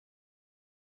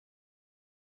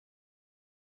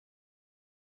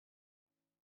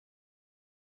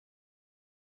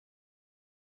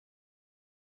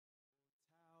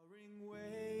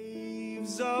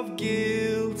Waves of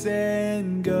guilt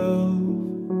and go,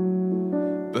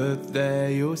 but there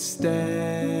your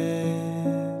steadfast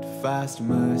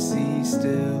mercy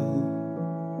still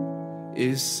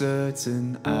is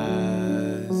certain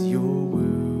as your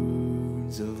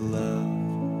wounds of love.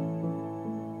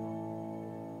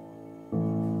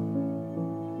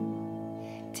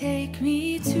 Take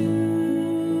me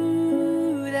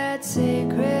to that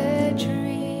sacred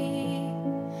tree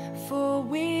for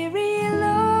weary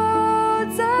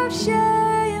loads of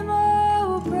shame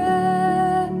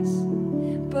oppress,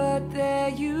 but there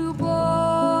you bore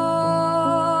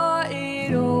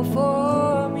it all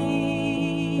for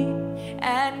me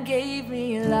and gave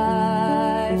me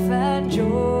life and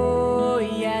joy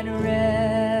and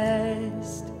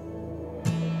rest.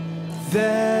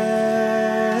 There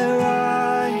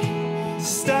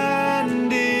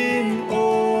stand in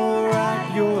awe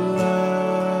at your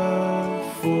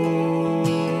love for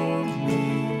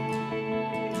me.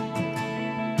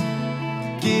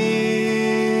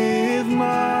 Give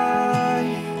my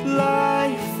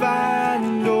life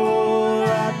and all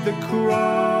at the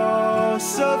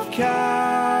cross of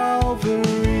Calvary.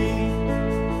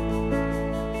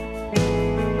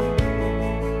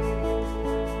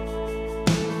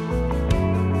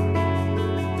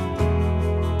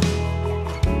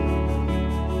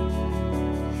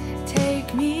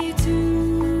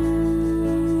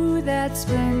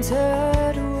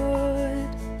 Splintered wood,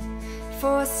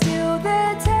 for still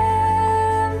the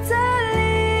tempter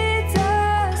leads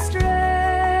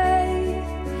astray,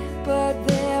 but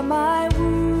there my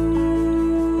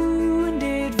wounded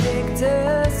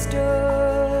victor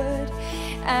stood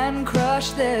and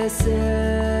crushed the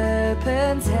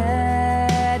serpent's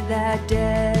head that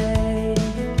day.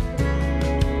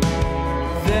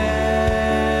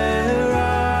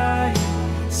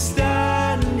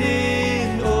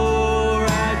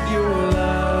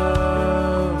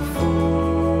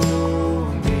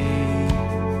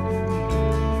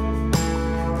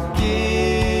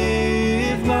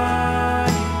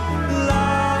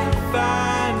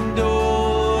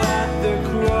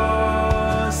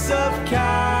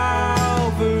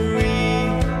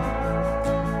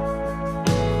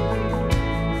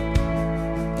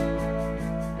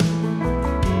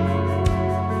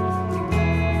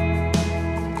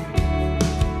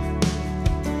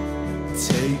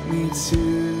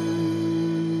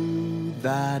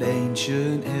 That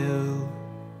ancient hill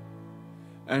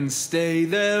and stay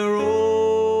there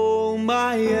all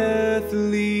my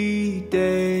earthly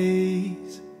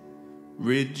days,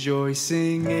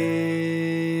 rejoicing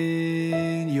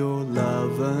in your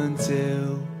love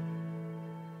until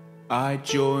I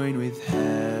join with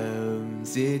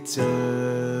heaven's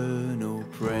eternal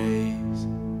praise.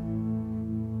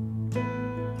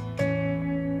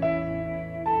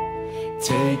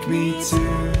 Take me to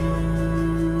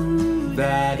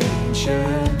that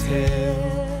ancient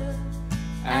hill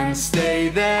and stay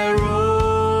there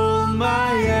all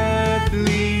my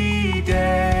earthly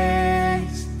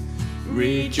days,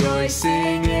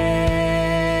 rejoicing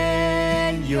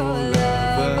in your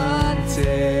love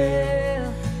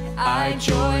until I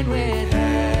join with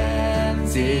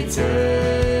heaven's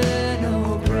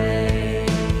eternal praise.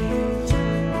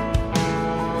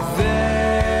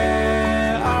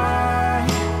 There I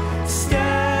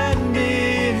stand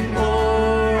in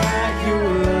awe at your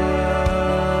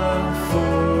love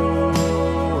for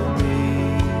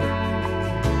me.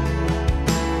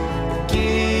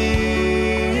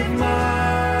 Give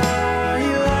my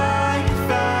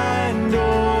life and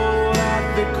all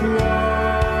at the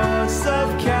cross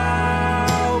of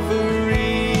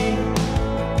Calvary.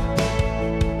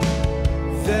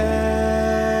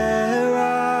 There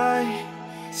I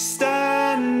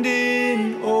stand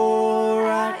in awe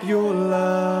at your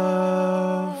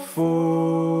love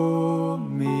for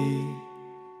me.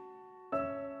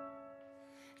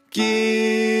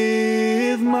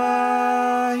 Give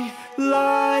my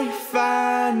life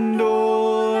and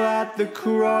all at the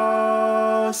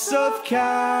cross of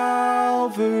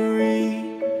Calvary.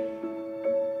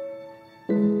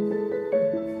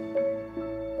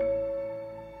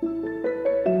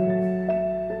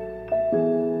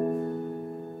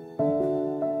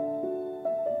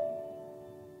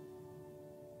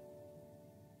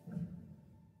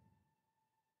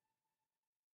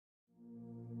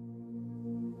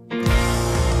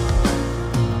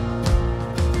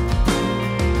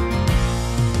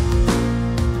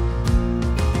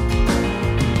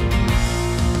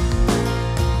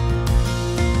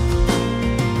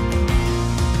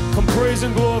 Praise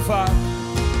and glorify.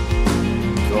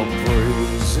 Come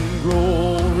praise and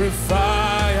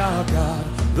glorify our God,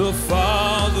 the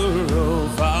Father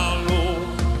of our Lord.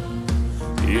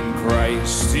 In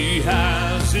Christ he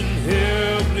has in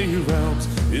heavenly realms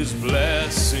his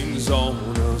blessings on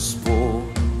us pour.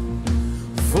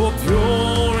 For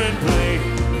pure and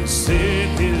blameless in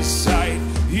his sight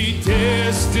he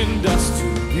destined us to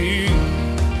be.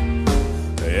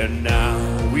 And now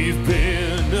we've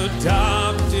been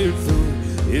adopted through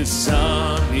his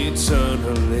Son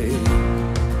eternally.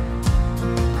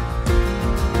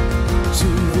 To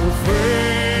the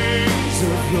praise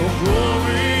of your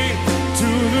glory, to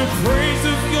the praise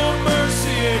of your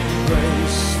mercy and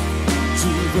grace,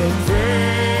 to the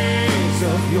praise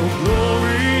of your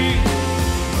glory,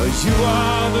 you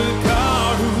are the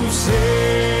God who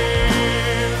saves.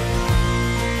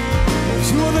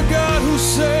 You are the God who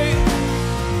saves.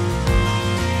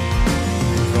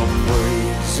 Come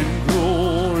praise and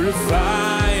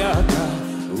glorify our God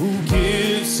who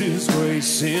gives his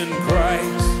grace in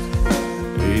Christ.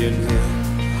 In him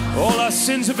all our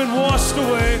sins have been washed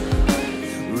away,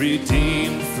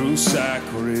 redeemed through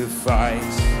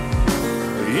sacrifice.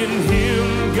 In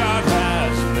him God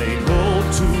has made known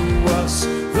to us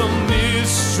the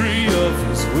mystery of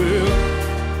his will,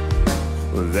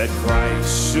 that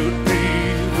Christ should be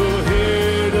the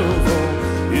head of all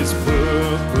his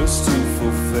purpose to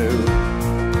fulfill.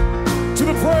 To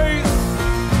the praise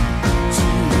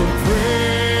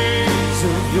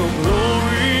of your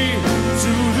glory,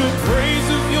 to the praise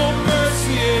of your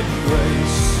mercy and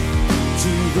grace,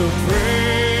 to the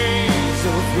praise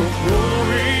of your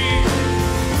glory,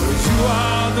 you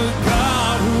are the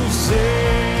God who saves.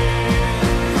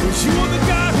 You are the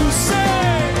God who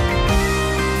saves.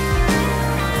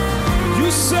 You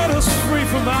set us free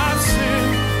from our sin.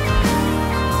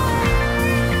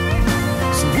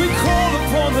 So we call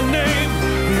upon the name,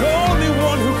 the only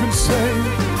one who can save.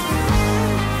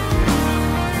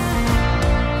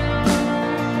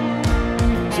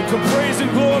 So come praise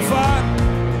and glorify.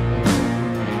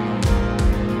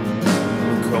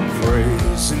 Come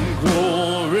praise and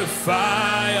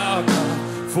glorify our God,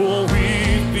 for we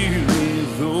believe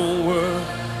the word,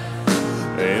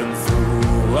 and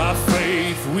through our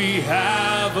faith we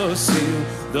have a seal,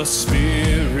 the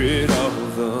Spirit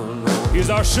of the Lord. Here's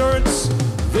our assurance.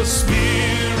 The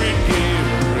Spirit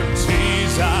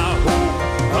guarantees our hope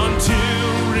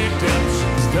until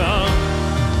redemption's done,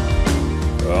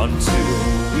 until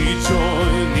we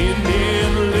join in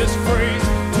endless praise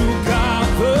to God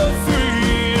the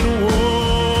three in one.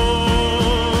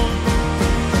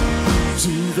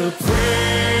 To the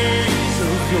praise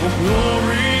of your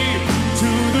glory, to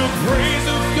the praise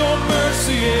of your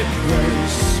mercy and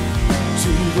grace,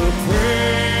 to the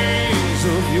praise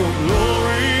of your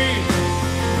glory,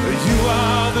 you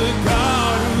are the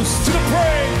God who's to the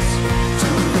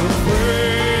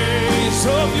praise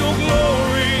of your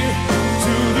glory,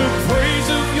 to the praise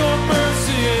of your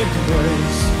mercy and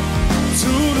grace,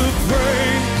 to the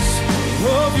praise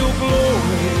of your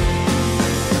glory,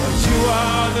 you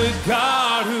are the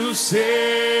God who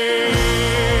saves.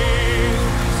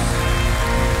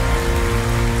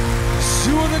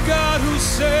 You are the God who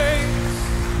saves.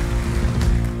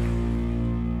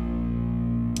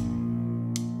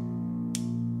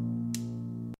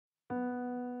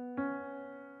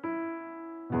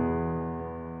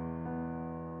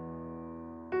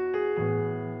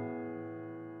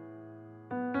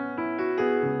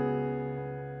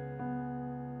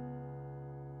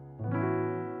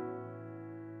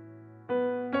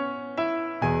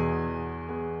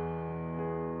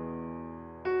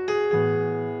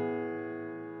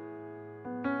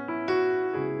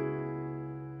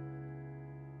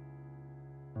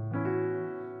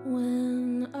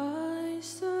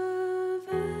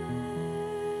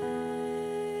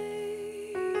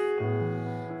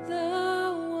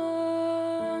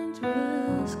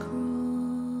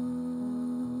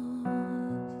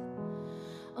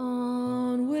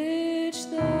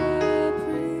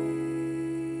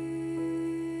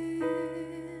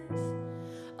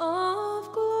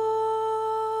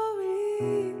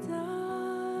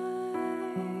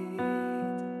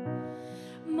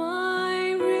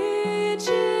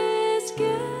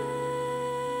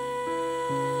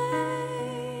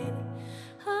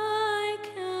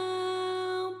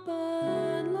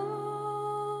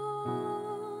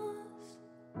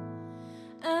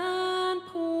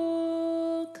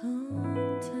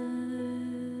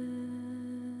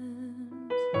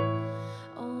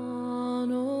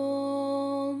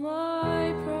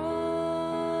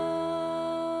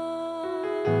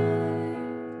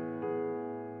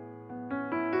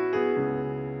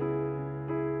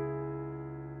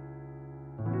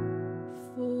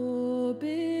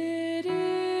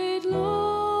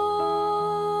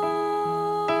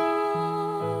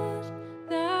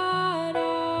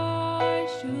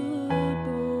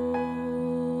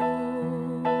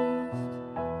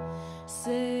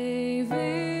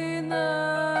 saving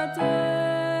the death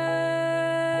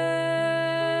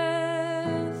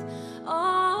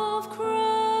of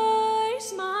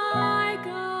Christ my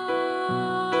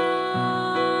God.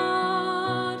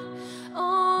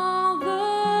 All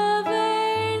the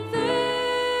vain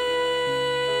things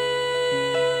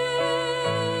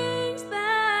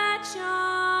that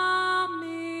charm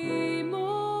me most,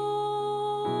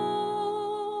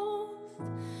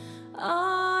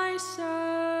 I sacrifice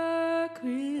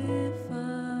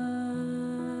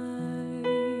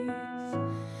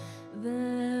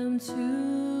them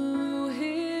to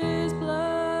his blood.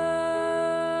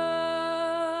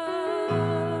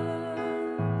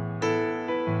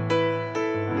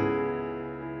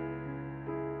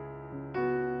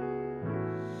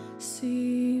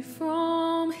 See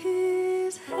from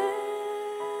his head,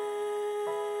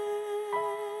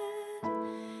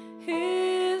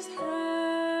 his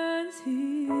hands,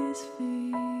 his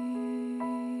feet,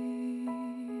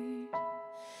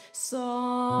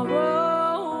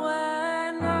 sorrow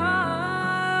and love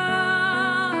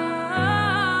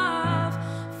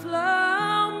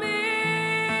flow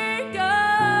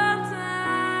mingled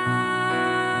down.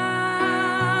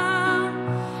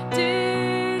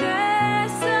 Did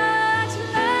such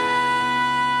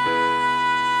love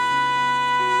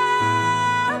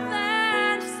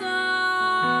and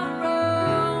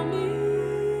sorrow meet,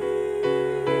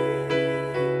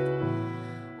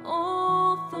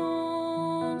 all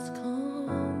thorns compose.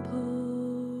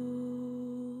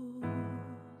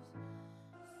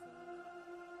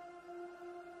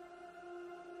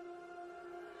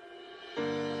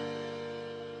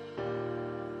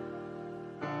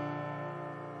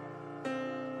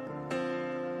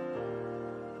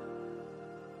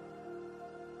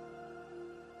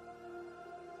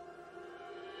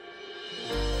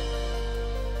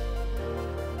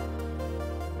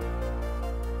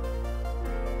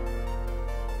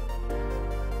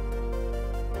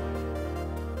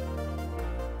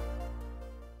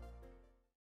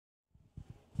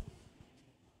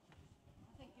 I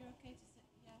think you're okay to sit.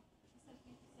 Yeah, instead of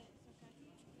you to sit, it's okay.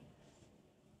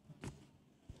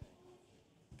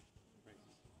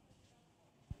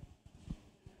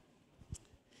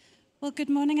 Well,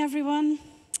 good morning, everyone.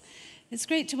 It's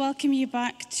great to welcome you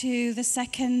back to the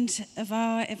second of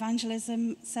our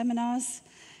evangelism seminars.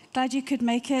 Glad you could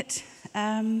make it.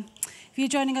 If you're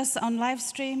joining us on live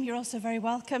stream, you're also very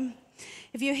welcome.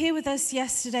 If you were here with us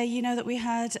yesterday, you know that we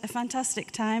had a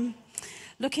fantastic time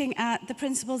looking at the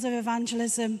principles of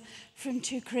evangelism from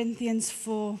 2 Corinthians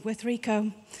 4 with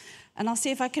Rico. And I'll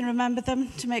see if I can remember them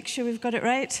to make sure we've got it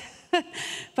right.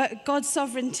 But God's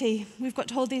sovereignty, we've got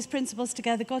to hold these principles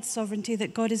together. God's sovereignty,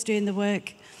 that God is doing the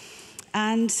work.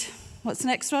 And what's the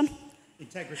next one?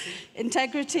 Integrity.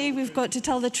 Integrity, we've got to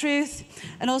tell the truth.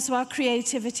 And also our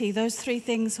creativity, those three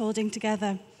things holding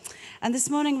together. And this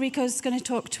morning, Rico's going to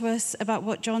talk to us about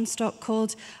what John Stott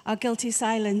called our guilty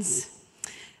silence.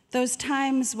 Those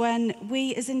times when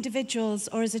we as individuals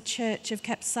or as a church have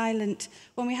kept silent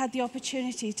when we had the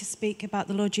opportunity to speak about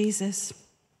the Lord Jesus.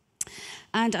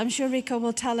 And I'm sure Rico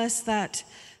will tell us that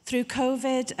through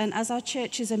COVID and as our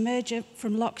churches emerge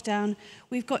from lockdown,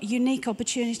 we've got unique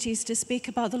opportunities to speak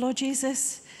about the Lord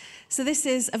Jesus. So this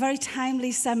is a very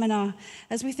timely seminar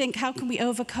as we think, how can we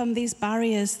overcome these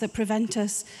barriers that prevent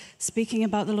us speaking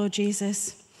about the Lord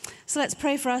Jesus? So let's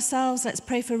pray for ourselves, let's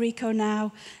pray for Rico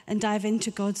now, and dive into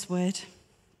God's word.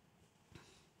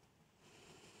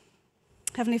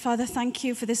 Heavenly Father, thank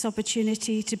you for this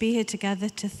opportunity to be here together,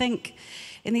 to think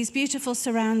in these beautiful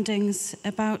surroundings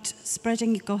about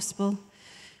spreading your gospel,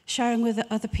 sharing with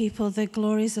other people the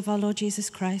glories of our Lord Jesus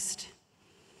Christ.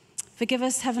 Forgive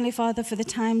us, Heavenly Father, for the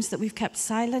times that we've kept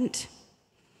silent,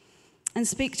 and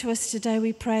speak to us today,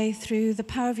 we pray, through the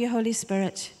power of your Holy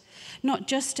Spirit, not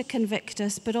just to convict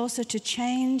us, but also to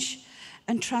change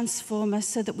and transform us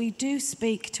so that we do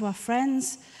speak to our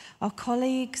friends, our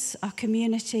colleagues, our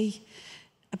community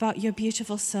about your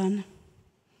beautiful Son.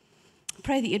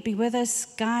 Pray that you'd be with us,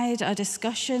 guide our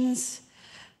discussions,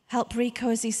 help Rico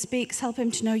as he speaks, help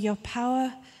him to know your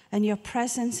power and your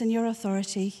presence and your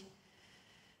authority.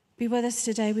 Be with us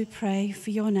today, we pray,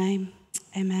 for your name.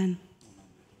 Amen.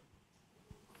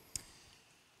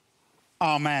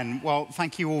 Amen. Well,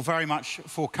 thank you all very much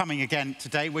for coming again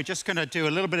today. We're just going to do a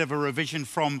little bit of a revision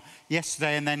from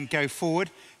yesterday and then go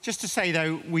forward. Just to say,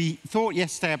 though, we thought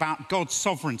yesterday about God's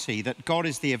sovereignty, that God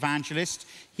is the evangelist.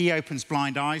 He opens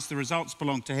blind eyes. The results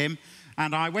belong to him.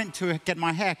 And I went to get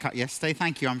my hair cut yesterday.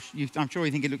 Thank you. I'm sure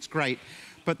you think it looks great.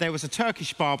 But there was a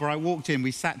Turkish barber. I walked in,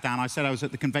 we sat down. I said I was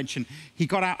at the convention. He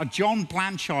got out a John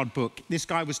Blanchard book. This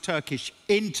guy was Turkish,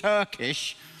 in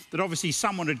Turkish, that obviously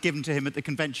someone had given to him at the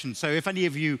convention. So if any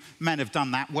of you men have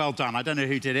done that, well done. I don't know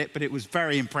who did it, but it was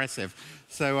very impressive.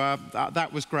 So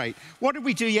that was great. What did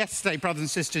we do yesterday, brothers and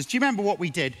sisters? Do you remember what we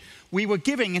did? We were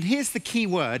giving, and here's the key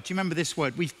word. Do you remember this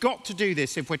word? We've got to do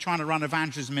this if we're trying to run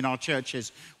evangelism in our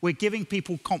churches. We're giving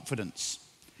people confidence.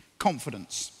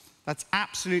 Confidence. That's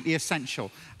absolutely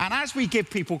essential. And as we give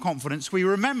people confidence, we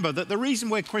remember that the reason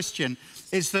we're Christian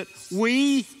is that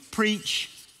we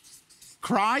preach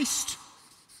Christ.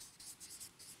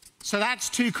 So that's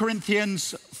 2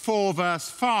 Corinthians 4 verse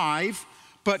 5.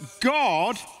 But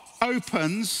God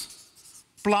opens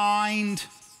blind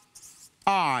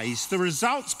eyes. The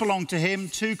results belong to him,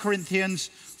 2 Corinthians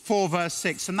 4 verse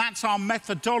 6. And that's our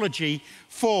methodology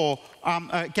for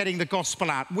getting the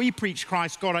gospel out. We preach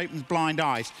Christ, God opens blind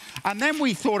eyes. And then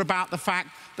we thought about the fact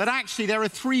that actually there are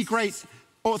three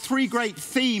great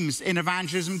themes in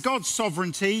evangelism: God's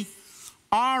sovereignty,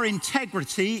 our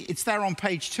integrity, it's there on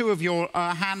page 2 of your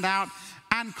handout,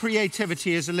 and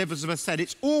creativity, as Elizabeth said.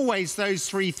 It's always those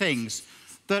three things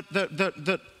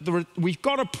that we've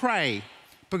got to pray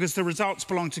because the results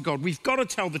belong to God. We've got to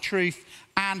tell the truth,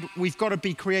 and we've got to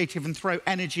be creative and throw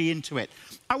energy into it.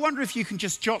 I wonder if you can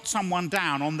just jot someone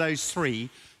down on those three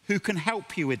who can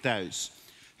help you with those.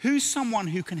 Who's someone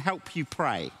who can help you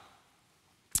pray?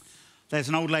 There's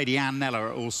an old lady, Anne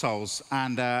Neller, at All Souls,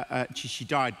 and she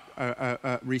died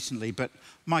recently, but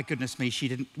my goodness me,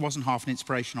 she wasn't half an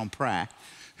inspiration on prayer.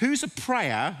 Who's a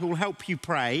prayer who will help you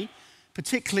pray,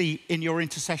 particularly in your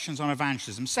intercessions on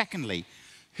evangelism? Secondly,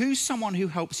 who's someone who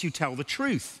helps you tell the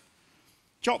truth?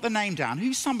 Jot the name down.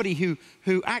 Who's somebody who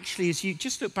actually, as you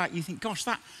just look back, you think, gosh,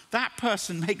 that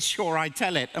person makes sure I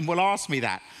tell it and will ask me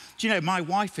that. Do you know, my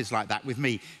wife is like that with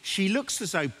me. She looks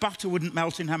as though butter wouldn't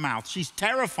melt in her mouth. She's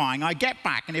terrifying. I get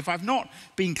back, and if I've not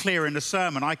been clear in a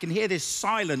sermon, I can hear this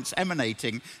silence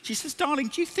emanating. She says, darling,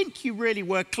 do you think you really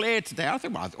were clear today? I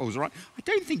think, well, I was all right. I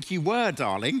don't think you were,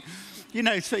 darling. You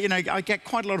know, so, I get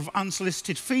quite a lot of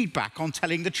unsolicited feedback on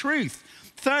telling the truth.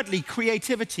 Thirdly,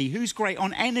 creativity. Who's great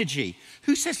on energy?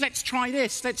 Who says, let's try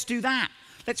this, let's do that,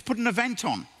 let's put an event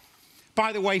on?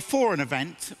 By the way, for an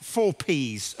event, 4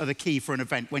 Ps are the key for an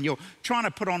event. When you're trying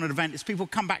to put on an event, as people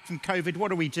come back from COVID,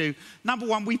 what do? Number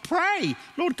 1, we pray.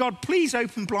 Lord God, please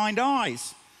open blind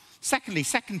eyes. Secondly,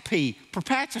 second P,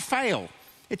 prepare to fail.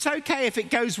 It's okay if it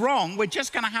goes wrong. We're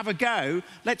just going to have a go.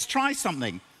 Let's try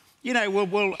something. You know,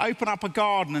 we'll open up a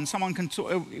garden and someone can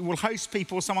we'll host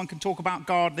people, someone can talk about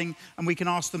gardening, and we can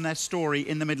ask them their story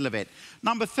in the middle of it.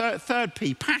 Number third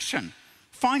P, passion.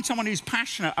 Find someone who's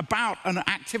passionate about an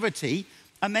activity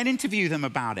and then interview them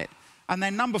about it. And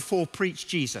then number 4, preach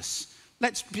Jesus.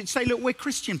 Let's say, look, we're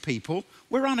Christian people.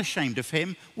 We're unashamed of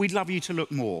him. We'd love you to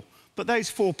look more. But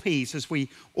those 4 Ps as we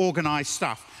organize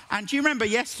stuff. And do you remember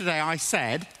yesterday I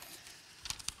said,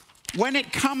 when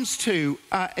it comes to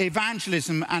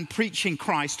evangelism and preaching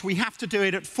Christ, we have to do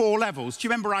it at 4 levels. Do you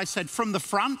remember I said from the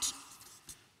front,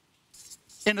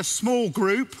 in a small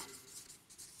group,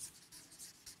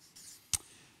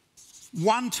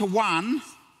 one-to-one,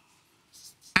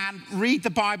 and read the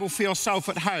Bible for yourself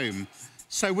at home.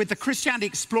 So with the Christianity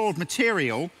Explored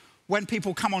material, when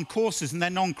people come on courses and they're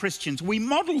non-Christians, we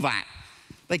model that.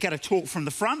 They get a talk from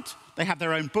the front, they have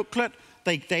their own booklet,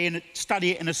 they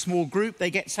study it in a small group, they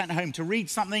get sent home to read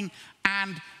something,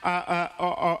 and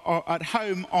at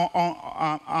home,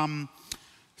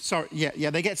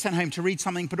 they get sent home to read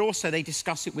something, but also they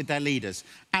discuss it with their leaders.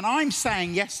 And I'm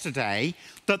saying yesterday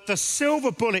that the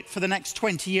silver bullet for the next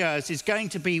 20 years is going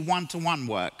to be one-to-one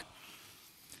work.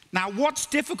 Now, what's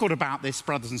difficult about this,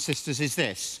 brothers and sisters, is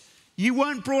this. You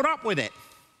weren't brought up with it.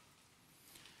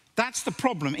 That's the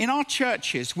problem. In our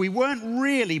churches, we weren't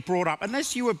really brought up,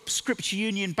 unless you were Scripture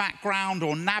Union background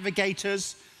or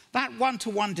navigators, that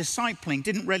one-to-one discipling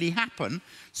didn't really happen.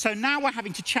 So now we're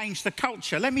having to change the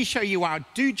culture. Let me show you how.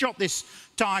 Do jot this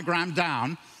diagram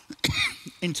down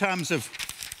in terms of,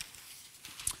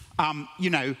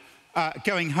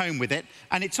 going home with it.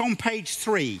 And it's on page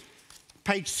 3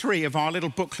 of our little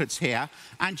booklets here.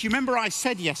 And do you remember I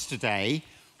said yesterday,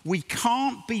 we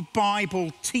can't be Bible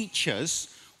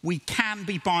teachers, we can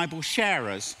be Bible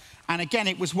sharers. And again,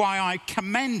 it was why I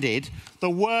commended the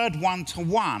word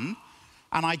one-to-one,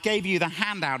 and I gave you the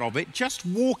handout of it, just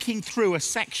walking through a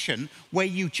section where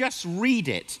you just read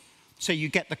it. So you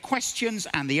get the questions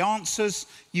and the answers,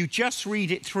 you just read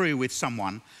it through with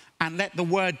someone and let the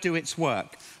word do its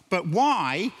work. But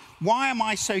why am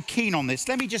I so keen on this?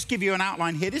 Let me just give you an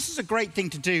outline here. This is a great thing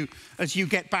to do as you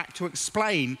get back to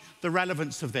explain the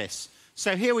relevance of this.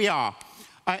 So here we are.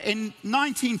 In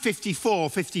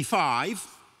 1954-55,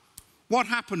 what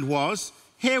happened was,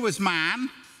 here was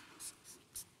man,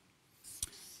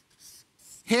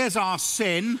 here's our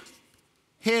sin,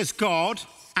 here's God,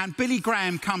 and Billy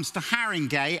Graham comes to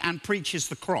Haringey and preaches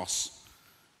the cross.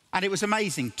 And it was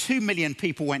amazing. 2 million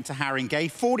people went to Haringey.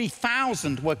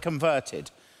 40,000 were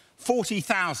converted.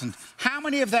 40,000. How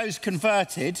many of those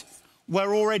converted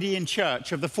were already in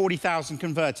church of the 40,000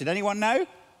 converted? Anyone know?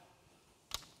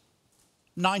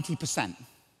 90%.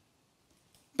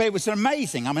 But it was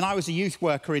amazing. I mean, I was a youth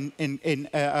worker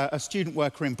a student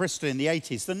worker in Bristol in the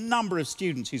 80s. The number of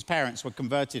students whose parents were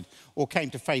converted or came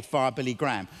to faith via Billy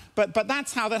Graham. But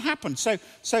that's how that happened. So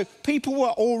people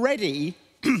were already,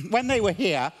 when they were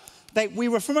here, we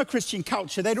were from a Christian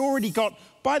culture. They'd already got,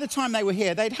 by the time they were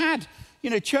here, they'd had,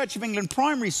 Church of England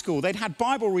primary school. They'd had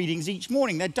Bible readings each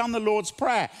morning. They'd done the Lord's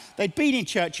Prayer. They'd been in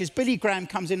churches. Billy Graham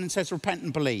comes in and says, repent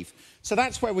and believe. So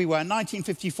that's where we were,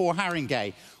 1954,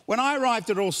 Haringey. When I arrived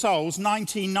at All Souls,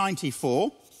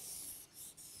 1994,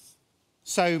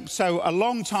 so a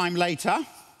long time later.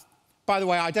 By the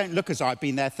way, I don't look as I've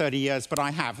been there 30 years, but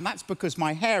I have. And that's because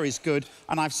my hair is good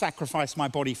and I've sacrificed my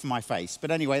body for my face.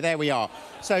 But anyway, there we are.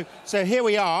 So here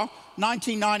we are,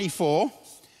 1994.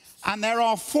 And there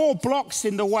are 4 blocks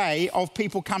in the way of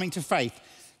people coming to faith.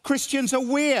 Christians are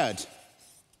weird.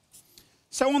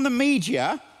 So on the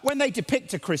media, when they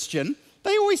depict a Christian,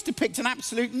 they always depict an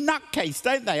absolute nutcase,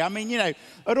 don't they? I mean,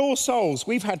 at All Souls,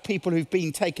 we've had people who've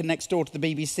been taken next door to the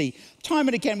BBC. Time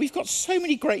and again, we've got so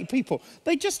many great people.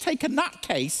 They just take a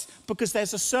nutcase because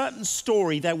there's a certain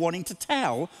story they're wanting to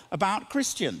tell about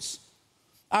Christians.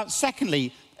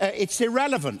 Secondly, it's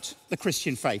irrelevant, the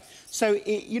Christian faith. So,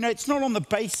 it's not on the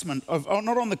basement or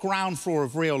not on the ground floor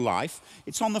of real life.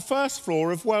 It's on the first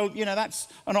floor of, that's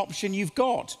an option you've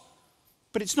got.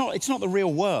 But it's not the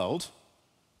real world.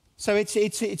 So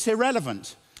it's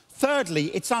irrelevant. Thirdly,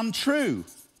 it's untrue.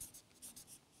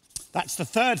 That's the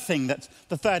third thing,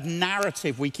 the third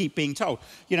narrative we keep being told.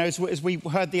 As we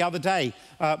heard the other day,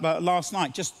 last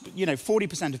night, just,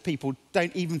 40% of people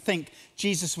don't even think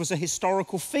Jesus was a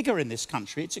historical figure in this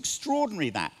country. It's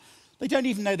extraordinary that. They don't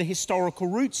even know the historical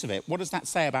roots of it. What does that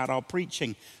say about our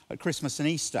preaching at Christmas and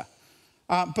Easter?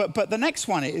 But the next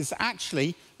one is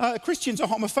actually, Christians are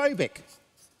homophobic.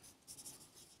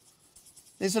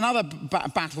 There's another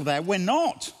battle there. We're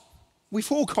not.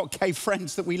 We've all got gay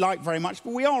friends that we like very much,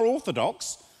 but we are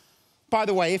orthodox. By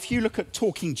the way, if you look at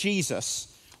Talking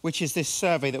Jesus, which is this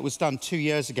survey that was done 2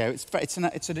 years ago,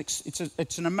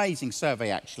 it's an amazing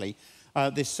survey, actually,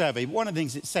 this survey. One of the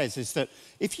things it says is that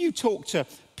if you talk to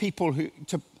people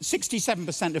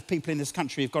 67% of people in this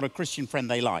country have got a Christian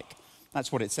friend they like.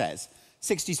 That's what it says.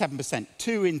 67%,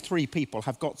 2 in 3 people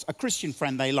have got a Christian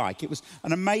friend they like. It was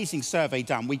an amazing survey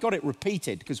done. We got it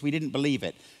repeated because we didn't believe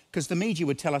it, because the media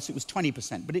would tell us it was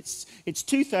 20%. But it's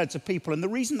 2/3 of people, and the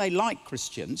reason they like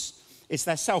Christians is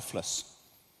they're selfless.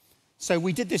 So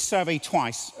we did this survey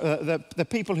twice. The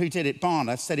people who did it,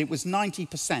 Barna, said it was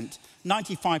 90%,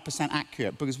 95%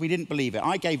 accurate because we didn't believe it.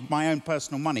 I gave my own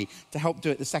personal money to help do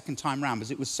it the second time round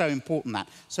because it was so important that.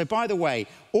 So by the way,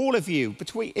 all of you,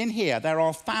 in here, there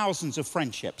are thousands of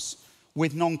friendships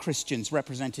with non-Christians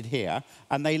represented here,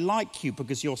 and they like you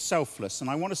because you're selfless.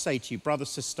 And I want to say to you, brother,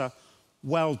 sister,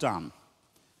 well done,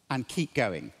 and keep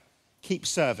going. Keep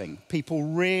serving. People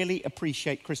really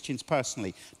appreciate Christians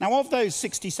personally. Now, of those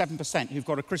 67% who've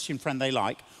got a Christian friend they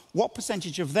like, what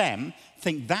percentage of them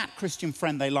think that Christian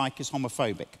friend they like is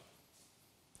homophobic?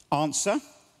 Answer,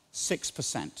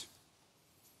 6%.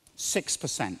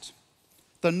 6%.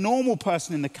 The normal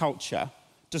person in the culture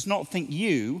does not think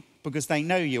you, because they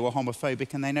know you are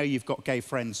homophobic and they know you've got gay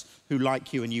friends who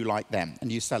like you and you like them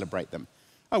and you celebrate them.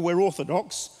 Oh, we're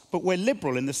orthodox, but we're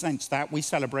liberal in the sense that we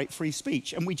celebrate free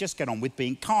speech and we just get on with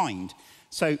being kind.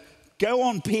 So go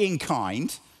on being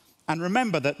kind, and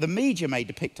remember that the media may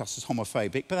depict us as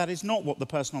homophobic, but that is not what the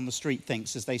person on the street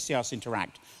thinks as they see us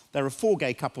interact. There are 4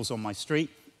 gay couples on my street.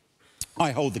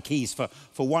 I hold the keys for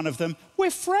one of them.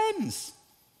 We're friends.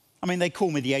 I mean, they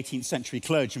call me the 18th century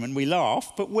clergyman. We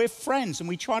laugh, but we're friends and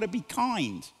we try to be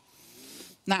kind.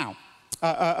 Now,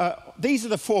 these are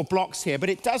the 4 blocks here, but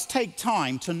it does take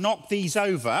time to knock these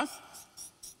over,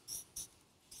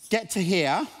 get to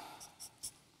here,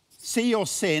 see your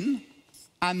sin,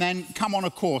 and then come on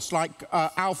a course like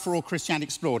Alpha or Christianity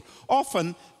Explored.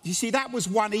 Often, you see, that was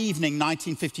one evening,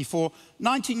 1954.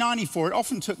 1994, it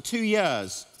often took 2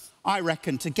 years, I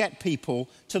reckon, to get people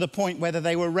to the point whether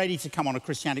they were ready to come on a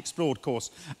Christianity Explored course.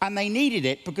 And they needed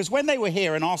it because when they were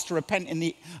here and asked to repent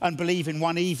and believe in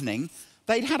one evening,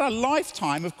 they'd had a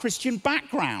lifetime of Christian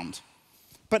background.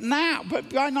 But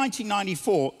by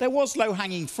 1994, there was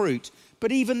low-hanging fruit.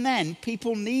 But even then,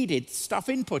 people needed stuff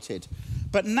inputted.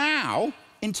 But now,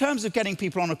 in terms of getting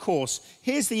people on a course,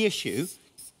 here's the issue.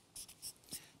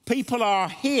 People are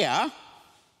here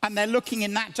and they're looking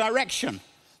in that direction.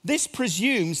 This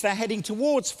presumes they're heading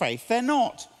towards faith. They're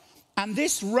not. And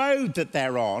this road that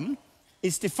they're on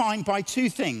is defined by two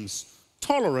things: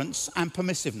 tolerance and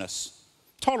permissiveness.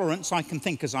 Tolerance, I can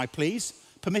think as I please.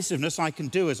 Permissiveness, I can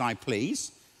do as I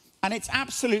please. And it's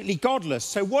absolutely godless.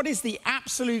 So what is the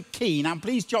absolute key? Now,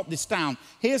 please jot this down.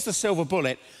 Here's the silver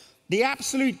bullet. The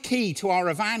absolute key to our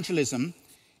evangelism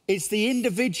is the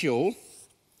individual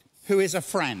who is a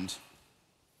friend.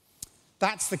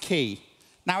 That's the key.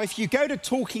 Now, if you go to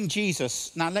Talking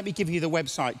Jesus, now let me give you the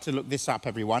website to look this up,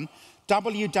 everyone.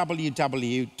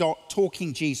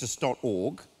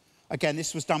 www.talkingjesus.org. Again,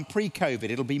 this was done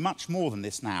pre-COVID. It'll be much more than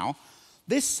this now.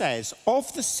 This says,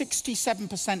 of the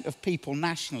 67% of people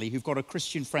nationally who've got a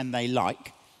Christian friend they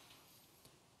like,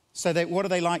 so what do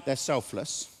they like? They're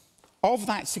selfless. Of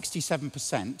that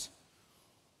 67%,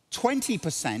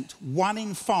 20%, 1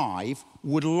 in 5,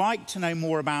 would like to know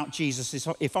more about Jesus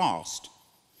if asked.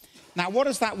 Now, what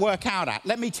does that work out at?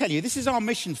 Let me tell you, this is our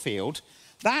mission field.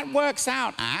 That works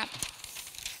out at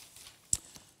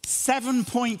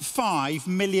 7.5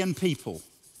 million people.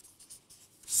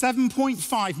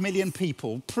 7.5 million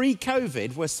people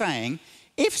pre-COVID were saying,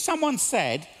 if someone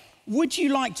said, would you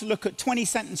like to look at 20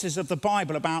 sentences of the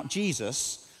Bible about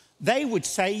Jesus? They would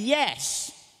say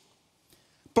yes.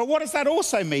 But what does that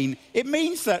also mean? It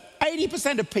means that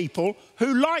 80% of people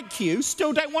who like you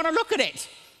still don't want to look at it.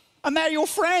 And they're your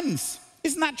friends.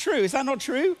 Isn't that true? Is that not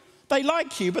true? They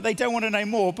like you, but they don't want to know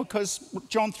more because,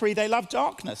 John 3, they love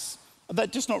darkness. They're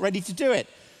just not ready to do it.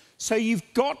 So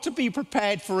you've got to be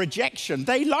prepared for rejection.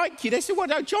 They like you. They say, well,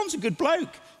 no, John's a good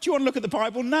bloke. Do you want to look at the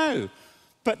Bible? No.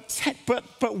 But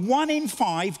 1 in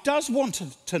 5 does want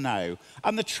to know.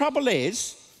 And the trouble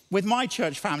is, with my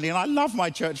church family, and I love my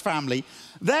church family,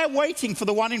 they're waiting for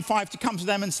the 1 in 5 to come to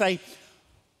them and say,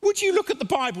 would you look at the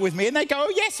Bible with me? And they go,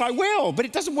 oh, yes, I will. But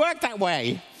it doesn't work that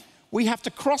way. We have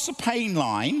to cross a pain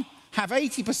line, have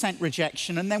 80%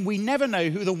 rejection, and then we never know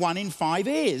who the 1 in 5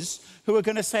 is who are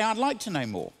going to say, I'd like to know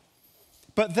more.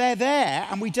 But they're there,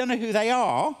 and we don't know who they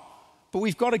are, but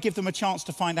we've got to give them a chance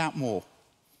to find out more.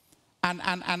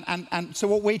 And so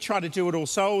what we try to do at All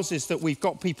Souls is that we've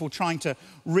got people trying to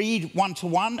read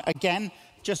one-to-one, again,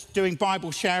 just doing Bible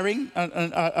sharing,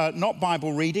 not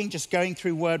Bible reading, just going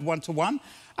through word one-to-one.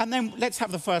 And then let's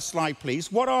have the first slide,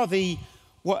 please. What are the,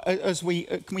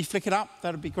 can we flick it up?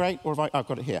 That would be great. Or have I've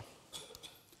got it here.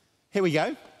 Here we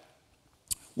go.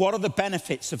 What are the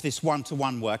benefits of this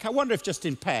one-to-one work? I wonder if just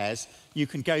in pairs you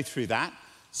can go through that.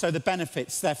 So the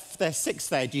benefits, they're 6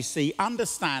 there, do you see?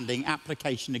 Understanding,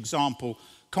 application, example,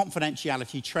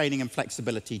 confidentiality, training and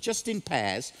flexibility. Just in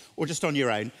pairs or just on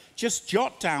your own, just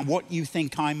jot down what you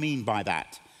think I mean by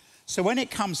that. So when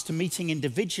it comes to meeting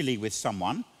individually with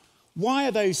someone, why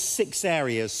are those 6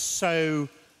 areas so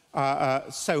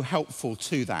helpful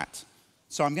to that?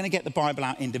 So I'm going to get the Bible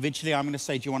out individually. I'm going to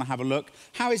say, do you want to have a look?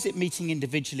 How is it meeting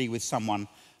individually with someone?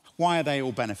 Why are they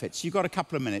all benefits? You've got a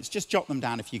couple of minutes. Just jot them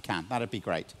down if you can. That'd be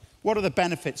great. What are the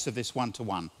benefits of this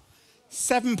one-to-one?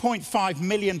 7.5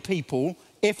 million people,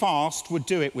 if asked, would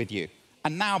do it with you.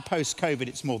 And now, post-COVID,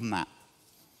 it's more than that.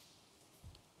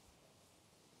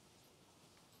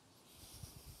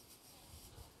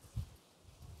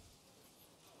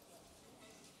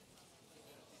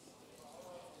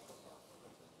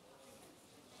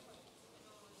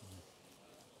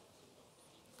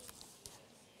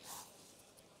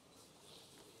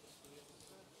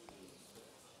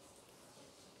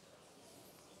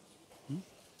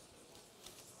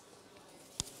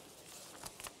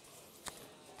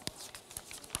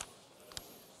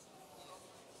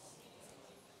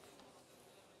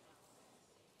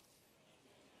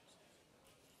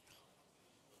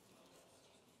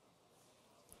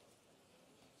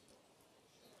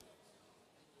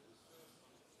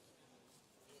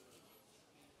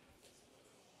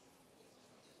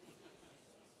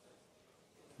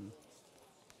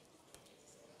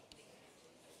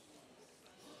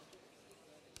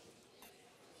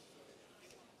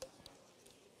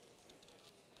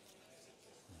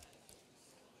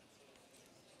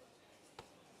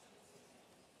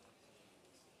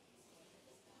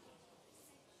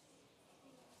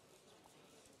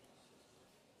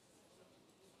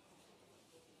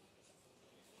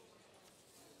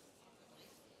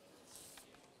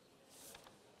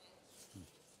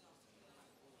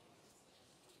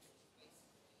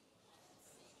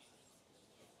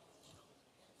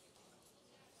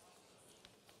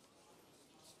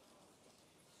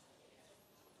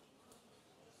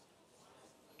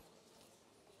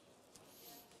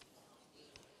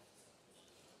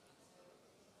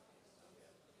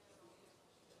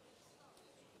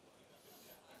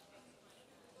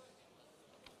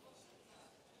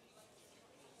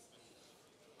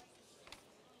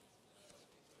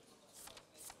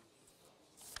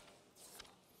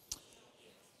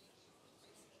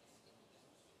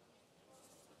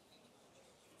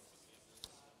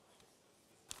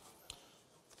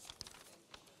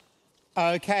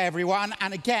 Okay, everyone.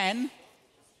 And again,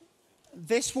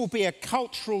 this will be a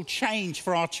cultural change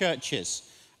for our churches.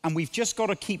 And we've just got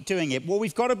to keep doing it. What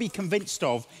we've got to be convinced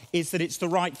of is that it's the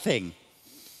right thing.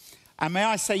 And may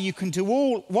I say,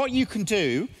 what you can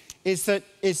do is that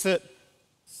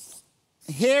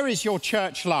here is your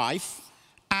church life.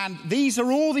 And these are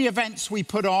all the events we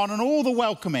put on and all the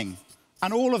welcoming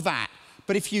and all of that.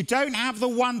 But if you don't have the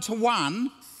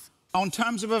one-to-one on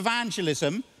terms of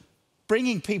evangelism,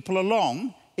 bringing people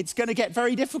along, it's going to get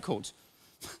very difficult.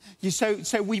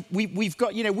 So we've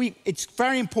got, it's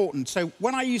very important. So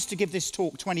when I used to give this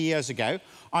talk 20 years ago,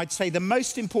 I'd say the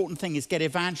most important thing is get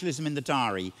evangelism in the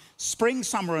diary. Spring,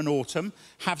 summer and autumn,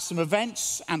 have some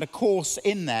events and a course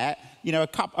in there,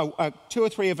 2 or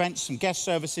 3 events, some guest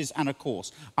services and a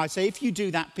course. I say if you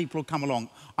do that, people will come along.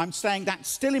 I'm saying that's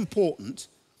still important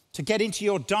to get into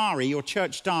your diary, your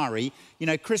church diary,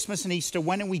 Christmas and Easter,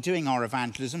 when are we doing our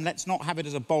evangelism? Let's not have it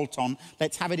as a bolt-on.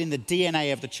 Let's have it in the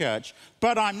DNA of the church.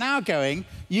 But I'm now going,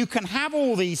 you can have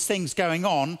all these things going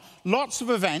on, lots of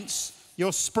events,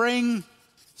 your spring,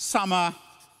 summer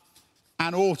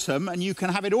and autumn, and you can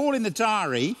have it all in the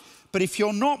diary. But if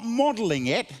you're not modeling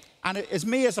it, and as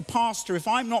me as a pastor, if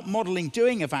I'm not modeling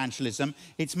doing evangelism,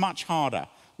 it's much harder.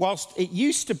 Whilst it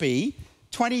used to be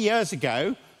 20 years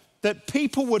ago, that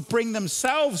people would bring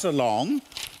themselves along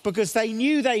because they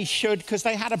knew they should, because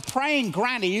they had a praying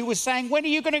granny who was saying, when are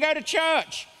you going to go to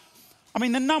church? I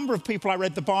mean, the number of people I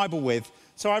read the Bible with.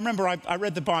 So I remember I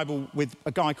read the Bible with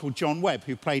a guy called John Webb,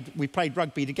 we played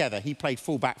rugby together. He played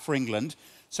fullback for England.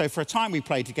 So for a time we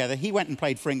played together. He went and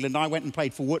played for England. I went and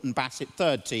played for Wootton Bassett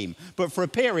third team. But for a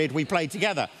period, we played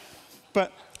together.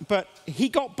 But he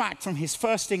got back from his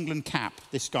first England cap,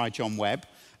 this guy, John Webb.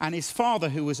 And his father,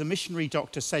 who was a missionary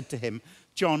doctor, said to him,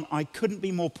 John, I couldn't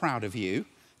be more proud of you.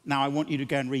 Now I want you to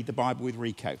go and read the Bible with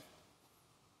Rico.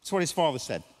 That's what his father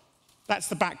said. That's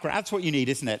the background. That's what you need,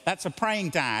 isn't it? That's a praying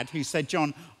dad who said,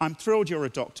 John, I'm thrilled you're a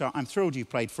doctor. I'm thrilled you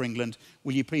played for England.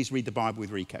 Will you please read the Bible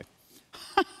with Rico?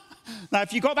 Now,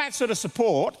 if you've got that sort of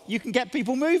support, you can get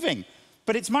people moving.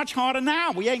 But it's much harder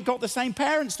now. We ain't got the same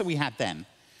parents that we had then.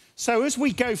 So as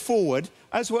we go forward,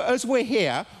 as we're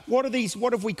here, what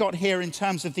have we got here in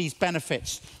terms of these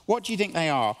benefits? What do you think they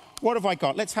are? What have I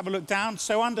got? Let's have a look down.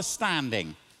 So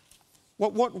understanding.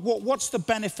 What's the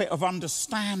benefit of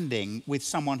understanding with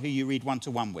someone who you read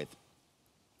one-to-one with?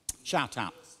 Shout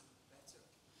out.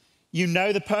 You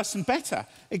know the person better.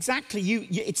 Exactly.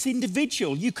 It's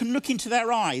individual. You can look into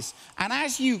their eyes. And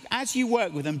as you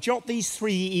work with them, jot these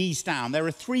 3 E's down. There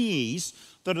are 3 E's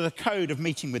that are the code of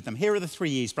meeting with them. Here are the 3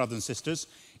 E's, brothers and sisters.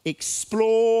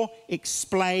 Explore,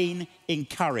 explain,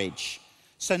 encourage.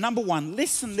 So number 1,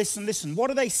 listen, listen, listen. What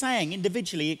are they saying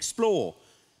individually? Explore.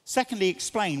 Secondly,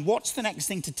 explain. What's the next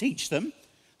thing to teach them?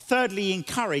 Thirdly,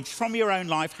 encourage. From your own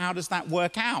life, how does that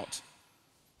work out?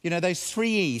 Those 3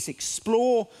 E's.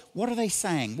 Explore. What are they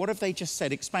saying? What have they just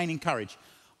said? Explain, encourage.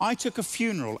 I took a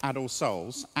funeral at All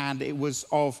Souls, and it was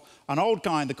of an old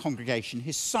guy in the congregation.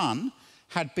 His son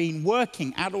had been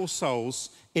working at All Souls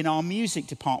in our music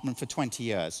department for 20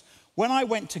 years. When I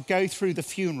went to go through the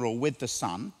funeral with the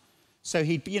son, so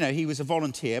he was a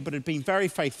volunteer, but had been very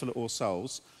faithful at All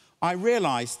Souls, I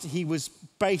realized he was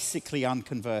basically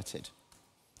unconverted.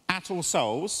 At All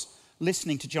Souls,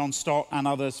 listening to John Stott and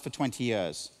others for 20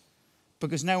 years,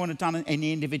 because no one had done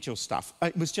any individual stuff.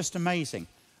 It was just amazing.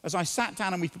 As I sat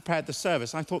down and we prepared the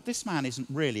service, I thought, this man isn't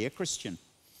really a Christian.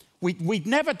 We'd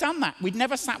never done that. We'd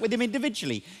never sat with him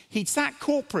individually. He'd sat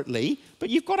corporately, but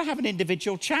you've got to have an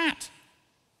individual chat.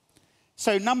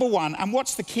 So number 1, and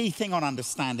what's the key thing on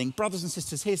understanding? Brothers and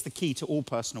sisters, here's the key to all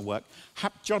personal work.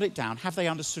 Jot it down. Have they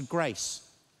understood grace?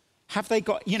 Have they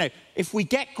got, if we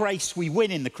get grace, we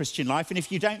win in the Christian life, and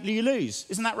if you don't, you lose.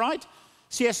 Isn't that right?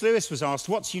 C.S. Lewis was asked,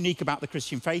 what's unique about the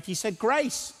Christian faith? He said,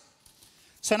 grace.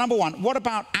 So number 1, what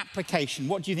about application?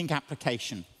 What do you think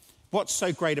application? What's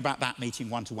so great about that meeting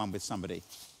one-to-one with somebody?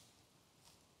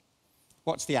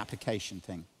 What's the application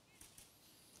thing?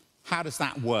 How does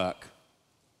that work?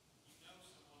 You know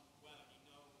someone well,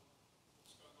 you know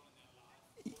what's going on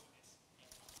in their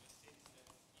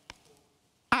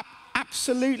life.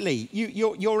 Absolutely.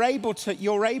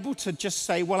 You're able to just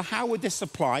say, well, how would this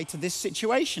apply to this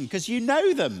situation? Because you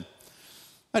know them.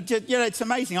 It's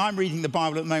amazing. I'm reading the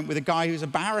Bible at the moment with a guy who's a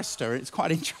barrister. It's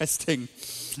quite interesting.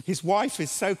 His wife is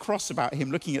so cross about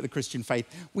him looking at the Christian faith.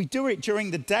 We do it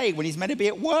during the day when he's meant to be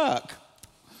at work.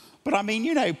 But I mean,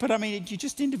 you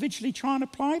just individually try and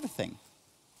apply the thing.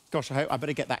 Gosh, I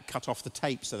better get that cut off the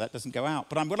tape so that doesn't go out.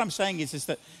 But what I'm saying is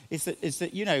that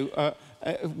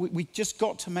we just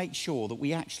got to make sure that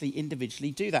we actually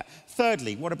individually do that.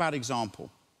 Thirdly, what about example?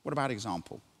 What about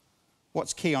example?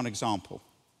 What's key on example?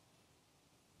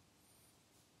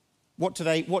 What do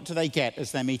they get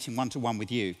as they're meeting one-to-one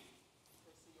with you?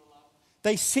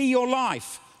 They see your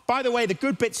life. By the way, the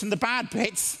good bits and the bad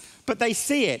bits, but they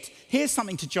see it. Here's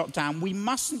something to jot down. We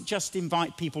mustn't just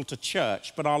invite people to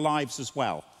church, but our lives as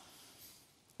well.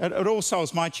 At All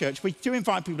Souls, my church, we do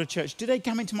invite people to church. Do they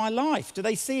come into my life? Do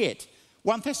they see it?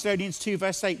 1 Thessalonians 2,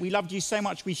 verse 8, we loved you so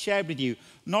much we shared with you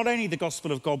not only the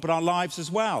gospel of God, but our lives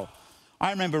as well.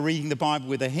 I remember reading the Bible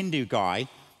with a Hindu guy,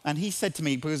 and he said to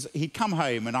me, because he'd come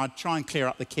home and I'd try and clear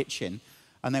up the kitchen,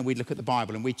 and then we'd look at the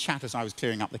Bible and we'd chat as I was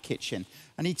clearing up the kitchen.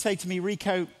 And he'd say to me,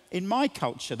 Rico, in my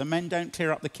culture, the men don't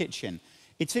clear up the kitchen.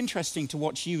 It's interesting to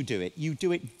watch you do it. You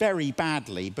do it very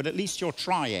badly, but at least you're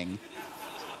trying.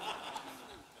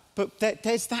 But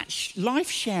there's that life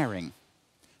sharing.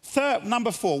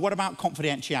 Number 4, what about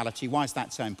confidentiality? Why is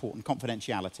that so important,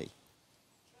 confidentiality?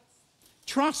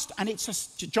 Trust, and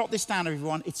jot this down,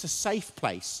 everyone, it's a safe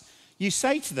place. You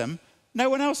say to them, no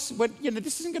one else,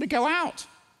 this isn't going to go out.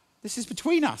 This is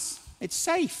between us. It's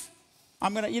safe.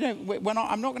 I'm not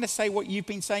going to say what you've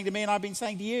been saying to me and I've been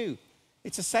saying to you.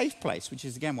 It's a safe place, which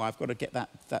is, again, why I've got to get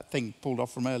that thing pulled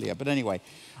off from earlier. But anyway,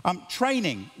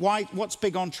 training. What's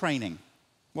big on training?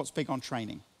 What's big on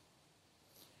training?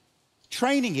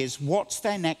 Training is what's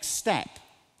their next step?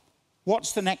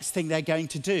 What's the next thing they're going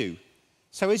to do?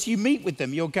 So as you meet with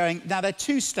them, you're going, now there are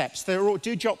 2 steps.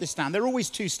 Do jot this down. There are always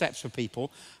 2 steps for people.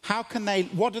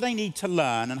 What do they need to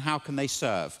learn and how can they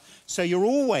serve? So you're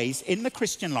always, in the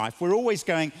Christian life, we're always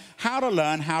going, how to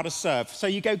learn, how to serve. So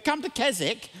you go, come to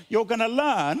Keswick, you're going to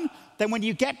learn, then when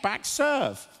you get back,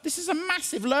 serve. This is a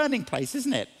massive learning place,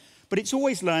 isn't it? But it's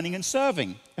always learning and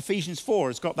serving. Ephesians 4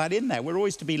 has got that in there. We're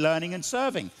always to be learning and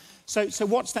serving. So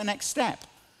what's their next step?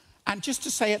 And just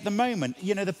to say at the moment,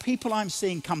 the people I'm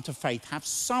seeing come to faith have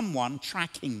someone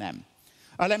tracking them.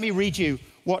 Let me read you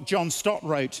what John Stott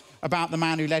wrote about the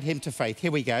man who led him to faith.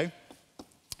 Here we go.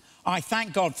 I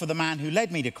thank God for the man who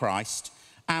led me to Christ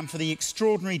and for the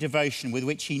extraordinary devotion with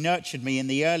which he nurtured me in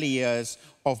the early years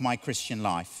of my Christian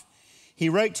life. He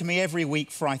wrote to me every week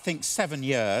for, I think, 7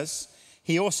 years.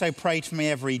 He also prayed for me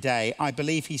every day. I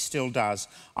believe he still does.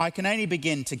 I can only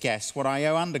begin to guess what I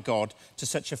owe under God to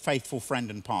such a faithful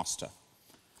friend and pastor.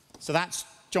 So that's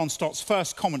John Stott's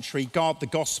first commentary, Guard the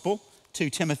Gospel, to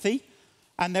Timothy.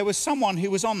 And there was someone who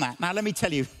was on that. Now, let me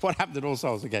tell you what happened at All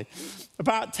Souls again.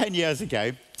 About 10 years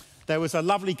ago, there was a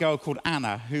lovely girl called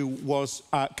Anna who was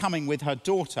coming with her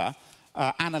daughter,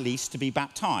 Annalise, to be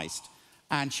baptized.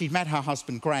 And she'd met her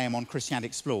husband, Graham, on Christianity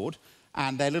Explored.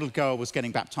 And their little girl was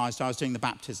getting baptized. I was doing the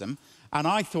baptism. And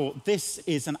I thought, this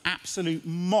is an absolute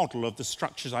model of the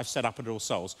structures I've set up at All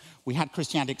Souls. We had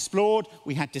Christianity Explored.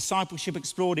 We had Discipleship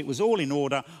Explored. It was all in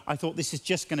order. I thought, this is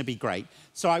just going to be great.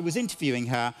 So I was interviewing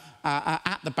her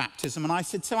at the baptism. And I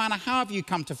said, so Anna, how have you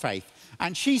come to faith?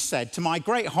 And she said, to my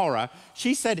great horror,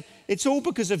 she said, it's all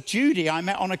because of Judy I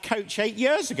met on a coach 8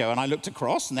 years ago. And I looked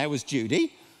across, and there was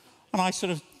Judy. And I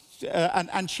sort of,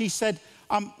 and she said,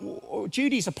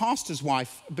 Judy's a pastor's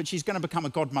wife, but she's going to become a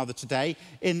godmother today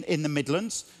in the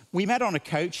Midlands. We met on a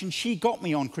coach, and she got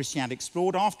me on Christianity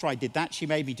Explored. After I did that, she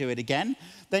made me do it again.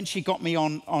 Then she got me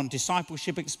on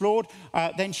Discipleship Explored.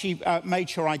 Then she made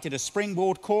sure I did a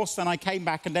springboard course. Then I came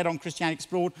back and led on Christianity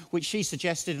Explored, which she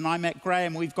suggested, and I met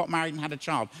Graham. We've got married and had a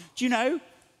child. Do you know,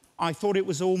 I thought it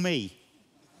was all me,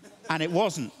 and it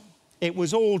wasn't. It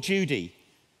was all Judy.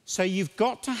 So you've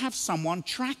got to have someone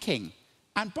tracking.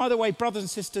 And by the way, brothers and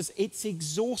sisters, it's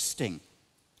exhausting.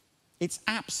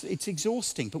 It's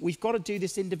exhausting, but we've got to do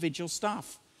this individual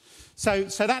stuff. So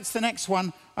that's the next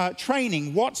one,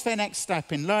 training. What's their next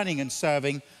step in learning and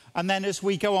serving? And then as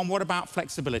we go on, what about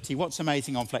flexibility? What's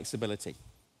amazing on flexibility?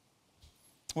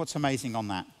 What's amazing on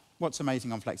that? What's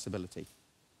amazing on flexibility?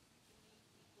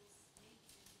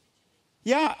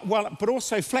 Yeah, well, but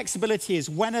also flexibility is,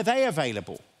 when are they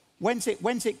available? When's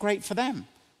it great for them?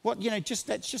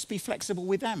 Let's just be flexible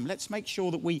with them. Let's make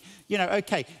sure that we,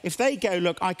 okay, if they go,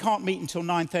 look, I can't meet until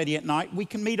 9:30 at night, we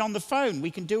can meet on the phone. We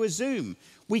can do a Zoom.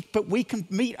 But we can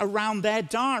meet around their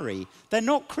diary. They're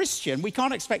not Christian. We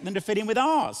can't expect them to fit in with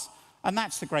ours. And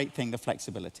that's the great thing, the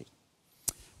flexibility.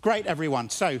 Great, everyone.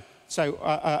 So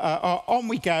on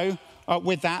we go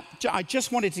with that. I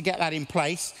just wanted to get that in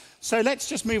place. So let's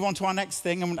just move on to our next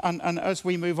thing. And as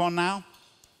we move on now,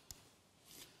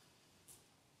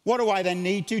 what do I then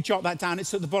need? Do jot that down.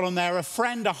 It's at the bottom there. A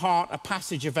friend, a heart, a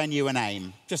passage, a venue, a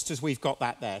name. Just as we've got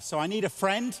that there. So I need a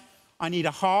friend. I need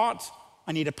a heart.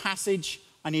 I need a passage.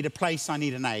 I need a place. I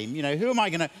need a name. Who am I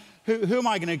going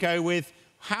to go with?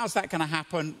 How's that going to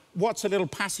happen? What's a little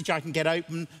passage I can get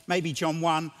open? Maybe John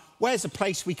 1. Where's a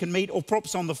place we can meet? Or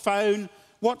perhaps on the phone.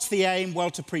 What's the aim? Well,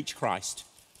 to preach Christ.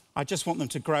 I just want them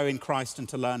to grow in Christ and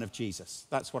to learn of Jesus.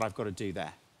 That's what I've got to do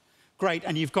there. Great,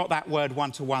 and you've got that word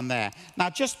one-to-one there. Now,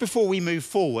 just before we move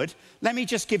forward, let me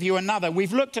just give you another.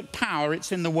 We've looked at power,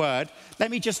 it's in the word.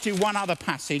 Let me just do one other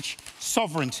passage,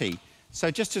 sovereignty. So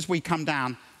just as we come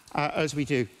down, as we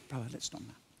do, brother, let's stop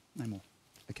now. No more.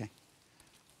 Okay.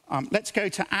 Let's go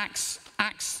to Acts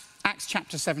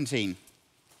chapter 17.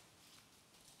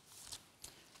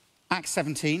 Acts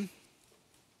 17.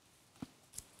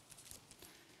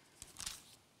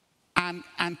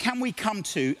 And can we come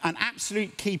to an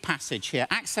absolute key passage here?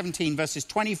 Acts 17, verses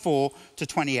 24 to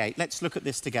 28. Let's look at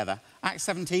this together. Acts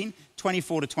 17,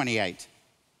 24 to 28.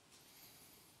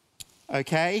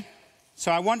 Okay?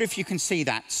 So I wonder if you can see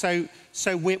that. So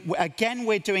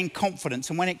we're doing confidence.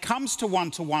 And when it comes to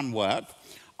one-to-one work,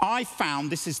 I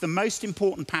found this is the most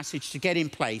important passage to get in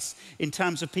place in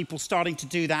terms of people starting to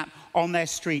do that on their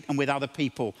street and with other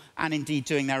people, and indeed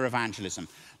doing their evangelism.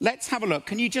 Let's have a look.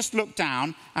 Can you just look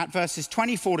down at verses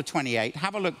 24 to 28?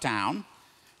 Have a look down.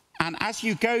 And as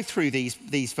you go through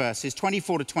these verses,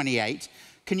 24 to 28,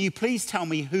 can you please tell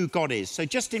me who God is? So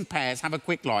just in pairs, have a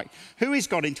quick look. Who is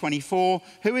God in 24?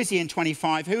 Who is he in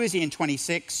 25? Who is he in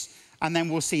 26? And then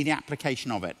we'll see the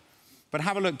application of it. But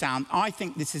have a look down. I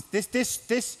think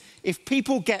this, if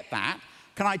people get that,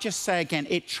 can I just say again,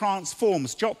 it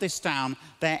transforms, jot this down,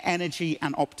 their energy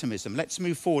and optimism. Let's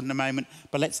move forward in a moment,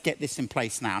 but let's get this in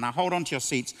place now. Now hold on to your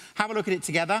seats. Have a look at it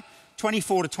together.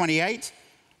 24 to 28.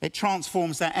 It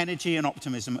transforms their energy and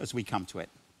optimism as we come to it.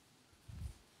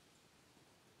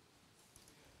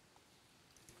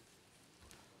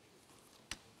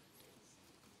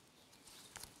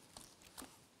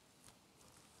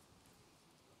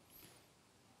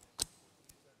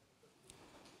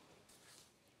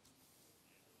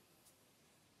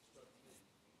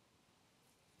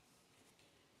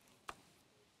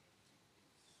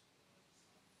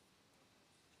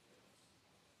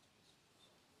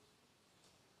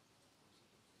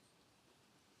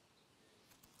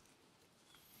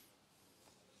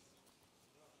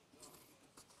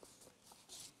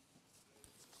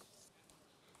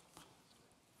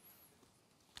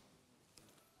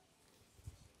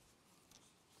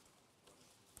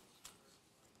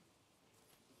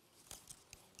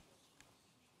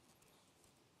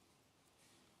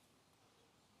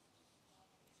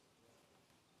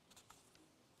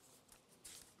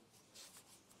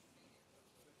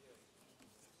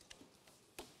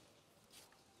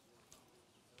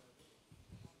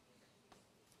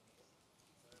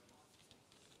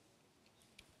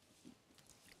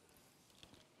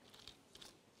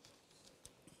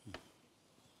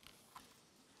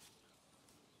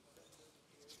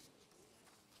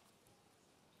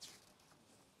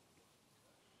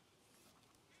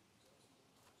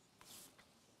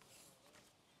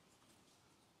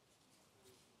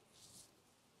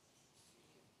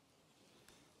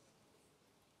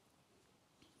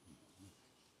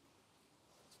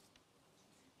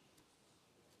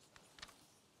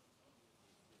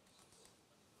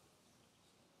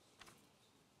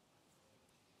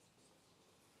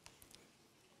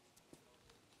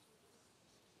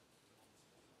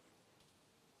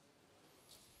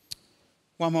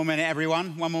 One more minute,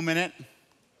 everyone. One more minute.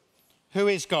 Who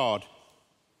is God?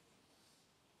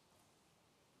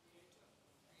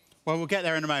 Well, we'll get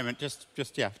there in a moment. Just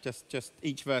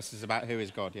each verse is about who is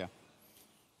God, yeah.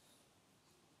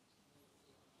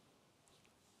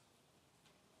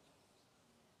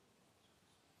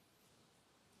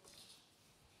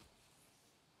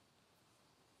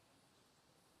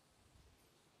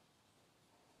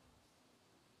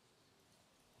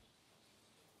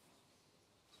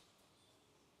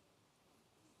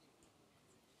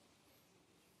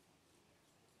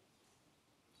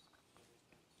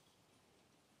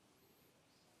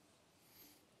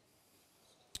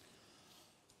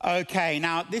 Okay,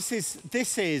 now this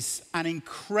is an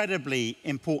incredibly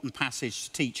important passage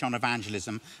to teach on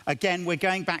evangelism. Again, we're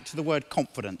going back to the word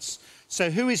confidence.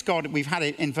 So who is God? We've had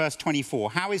it in verse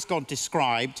 24. How is God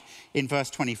described in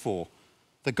verse 24?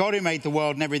 The God who made the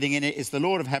world and everything in it is the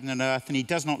Lord of heaven and earth, and he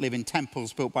does not live in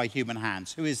temples built by human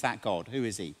hands. Who is that God? Who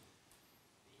is he?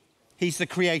 He's the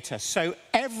creator. So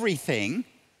everything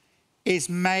is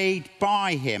made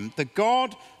by him. The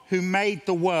God who made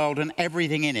the world and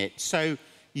everything in it. So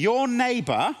your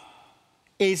neighbor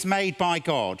is made by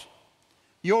God.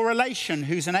 Your relation,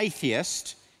 who's an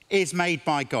atheist, is made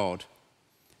by God.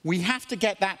 We have to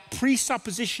get that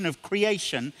presupposition of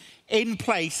creation in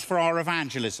place for our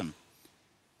evangelism.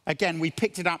 Again, we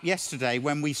picked it up yesterday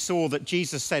when we saw that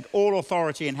Jesus said, all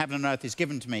authority in heaven and earth is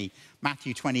given to me,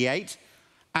 Matthew 28.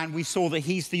 And we saw that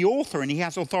he's the author and he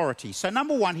has authority. So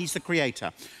number one, he's the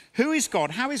creator. Who is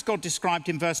God? How is God described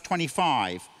in verse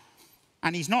 25?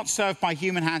 And he's not served by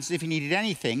human hands as if he needed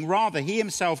anything. Rather, he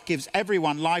himself gives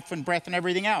everyone life and breath and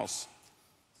everything else.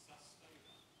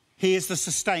 He is the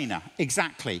sustainer,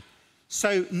 exactly.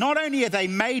 So not only are they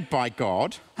made by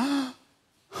God,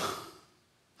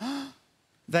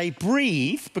 they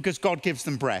breathe because God gives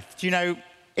them breath. Do you know,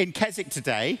 in Keswick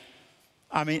today,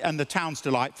 I mean, and the town's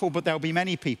delightful, but there'll be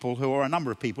many people a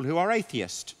number of people who are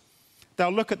atheist.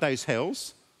 They'll look at those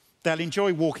hills. They'll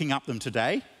enjoy walking up them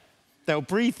today. They'll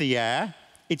breathe the air.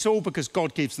 It's all because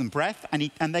God gives them breath,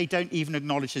 and they don't even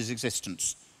acknowledge his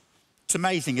existence. It's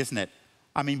amazing, isn't it?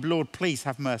 I mean, Lord, please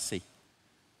have mercy.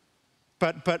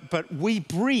 But we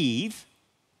breathe,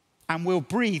 and we'll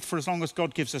breathe for as long as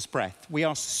God gives us breath. We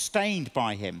are sustained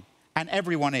by him, and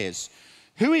everyone is.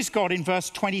 Who is God in verse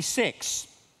 26?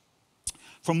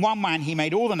 From one man he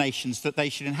made all the nations that they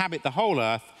should inhabit the whole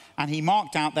earth, and he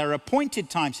marked out their appointed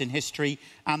times in history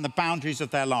and the boundaries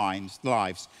of their lives.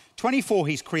 24,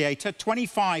 he's creator.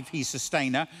 25, he's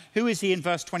sustainer. Who is he in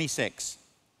verse 26?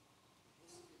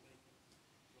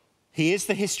 He is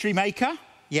the history maker,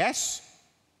 yes.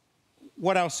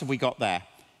 What else have we got there?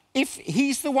 If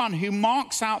he's the one who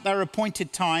marks out their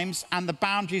appointed times and the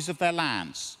boundaries of their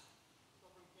lands.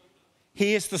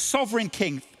 He is the sovereign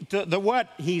king. The word,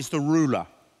 he's the ruler.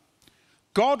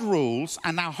 God rules,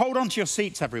 and now hold on to your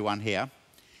seats, everyone here.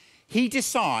 He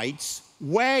decides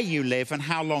where you live and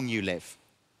how long you live.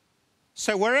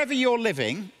 So wherever you're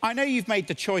living, I know you've made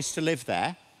the choice to live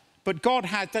there, but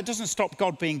that doesn't stop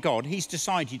God being God. He's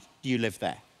decided you live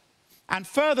there. And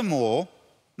furthermore,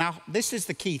 now this is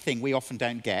the key thing we often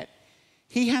don't get,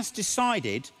 he has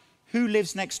decided who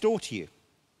lives next door to you.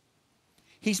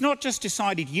 He's not just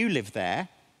decided you live there,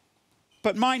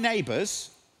 but my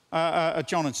neighbours,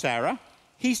 John and Sarah,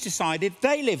 he's decided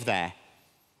they live there.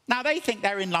 Now, they think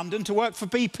they're in London to work for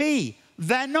BP.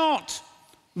 They're not.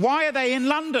 Why are they in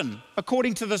London,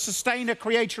 according to the sustainer,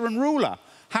 creator, and ruler?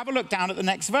 Have a look down at the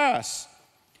next verse.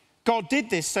 God did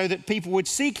this so that people would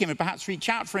seek him and perhaps reach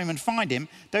out for him and find him,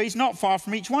 though he's not far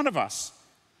from each one of us.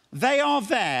 They are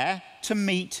there to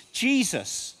meet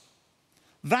Jesus.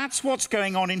 That's what's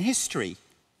going on in history.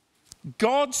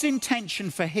 God's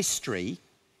intention for history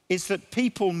is that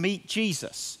people meet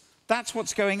Jesus. That's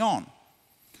what's going on.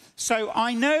 So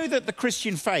I know that the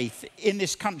Christian faith in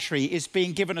this country is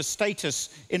being given a status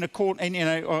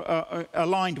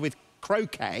aligned with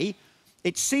croquet.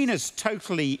 It's seen as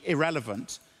totally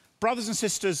irrelevant. Brothers and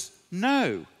sisters,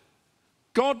 no.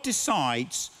 God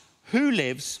decides who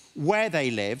lives, where they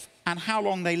live, and how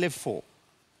long they live for.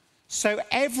 So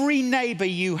every neighbour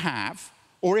you have,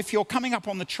 or if you're coming up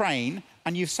on the train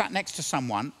and you've sat next to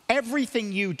someone,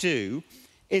 everything you do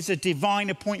is a divine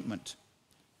appointment.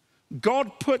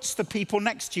 God puts the people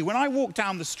next to you. When I walk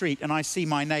down the street and I see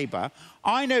my neighbour,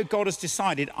 I know God has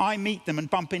decided I meet them and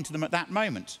bump into them at that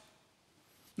moment.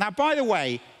 Now, by the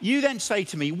way, you then say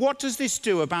to me, what does this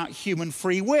do about human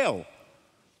free will?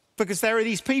 Because there are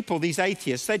these people, these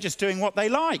atheists, they're just doing what they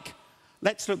like.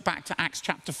 Let's look back to Acts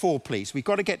chapter 4, please. We've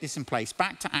got to get this in place.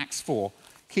 Back to Acts 4.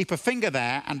 Keep a finger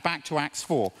there and back to Acts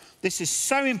 4. This is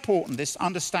so important, this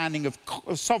understanding of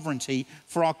sovereignty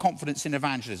for our confidence in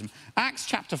evangelism. Acts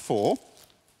chapter 4.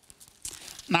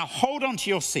 Now hold on to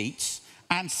your seats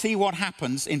and see what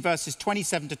happens in verses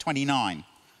 27 to 29.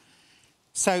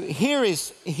 So here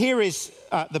is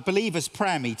the believers'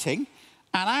 prayer meeting.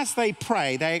 And as they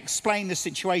pray, they explain the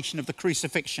situation of the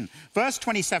crucifixion. Verse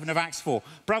 27 of Acts 4.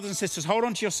 Brothers and sisters, hold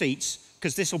on to your seats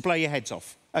because this will blow your heads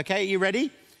off. Okay, are you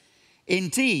ready?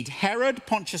 Indeed, Herod,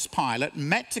 Pontius Pilate,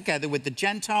 met together with the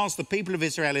Gentiles, the people of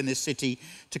Israel in this city,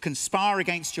 to conspire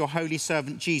against your holy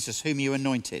servant Jesus, whom you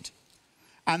anointed.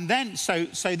 And then, so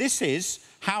this is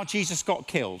how Jesus got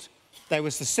killed. There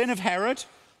was the sin of Herod,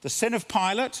 the sin of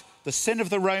Pilate, the sin of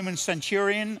the Roman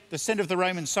centurion, the sin of the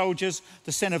Roman soldiers,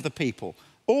 the sin of the people.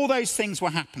 All those things were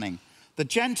happening. The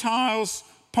Gentiles,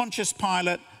 Pontius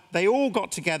Pilate, they all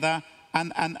got together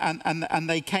and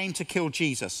they came to kill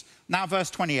Jesus. Now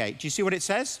verse 28, do you see what it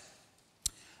says?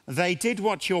 They did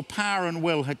what your power and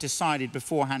will had decided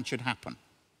beforehand should happen.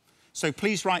 So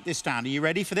please write this down. Are you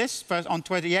ready for this? First, on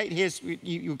 28, here's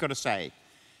you've got to say.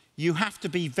 You have to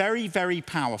be very, very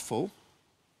powerful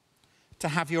to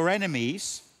have your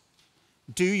enemies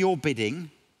do your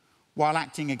bidding while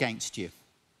acting against you.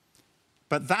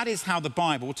 But that is how the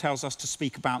Bible tells us to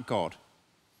speak about God.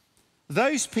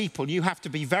 Those people, you have to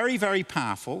be very, very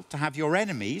powerful to have your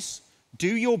enemies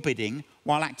do your bidding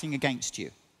while acting against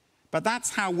you. But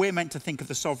that's how we're meant to think of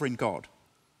the sovereign God.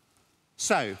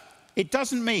 So, it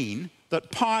doesn't mean that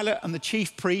Pilate and the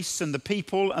chief priests and the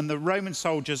people and the Roman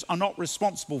soldiers are not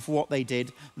responsible for what they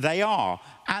did. They are,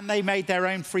 and they made their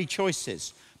own free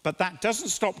choices. But that doesn't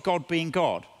stop God being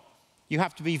God. You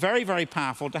have to be very, very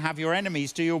powerful to have your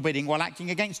enemies do your bidding while acting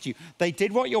against you. They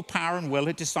did what your power and will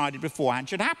had decided beforehand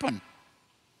should happen.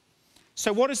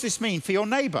 So what does this mean for your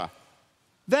neighbor?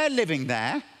 They're living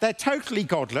there. They're totally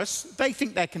godless. They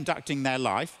think they're conducting their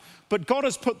life. But God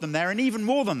has put them there, and even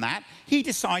more than that, he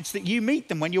decides that you meet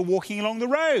them when you're walking along the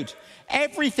road.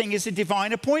 Everything is a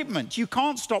divine appointment. You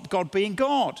can't stop God being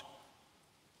God.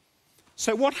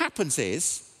 So what happens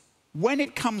is, when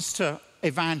it comes to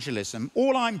evangelism,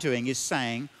 all I'm doing is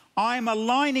saying, I'm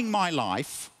aligning my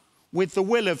life with the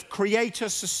will of creator,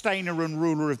 sustainer, and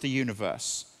ruler of the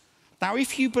universe. Now,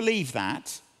 if you believe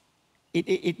that,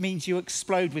 it means you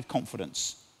explode with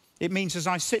confidence. It means as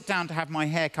I sit down to have my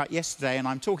hair cut yesterday, and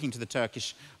I'm talking to the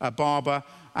Turkish barber,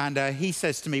 and he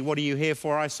says to me, what are you here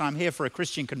for? I say, I'm here for a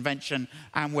Christian convention,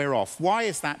 and we're off. Why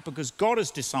is that? Because God has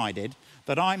decided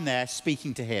that I'm there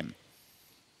speaking to him.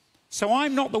 So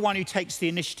I'm not the one who takes the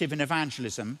initiative in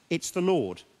evangelism. It's the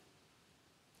Lord.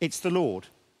 It's the Lord.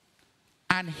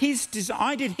 And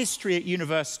I did history at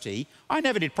university. I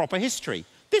never did proper history.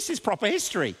 This is proper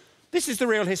history. This is the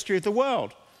real history of the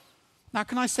world. Now,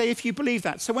 can I say, if you believe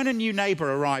that, so when a new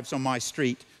neighbour arrives on my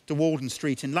street, to Walden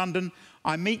Street in London,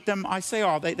 I meet them, I say,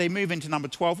 they move into number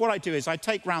 12. What I do is I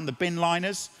take round the bin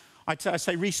liners. I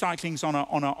say recycling's on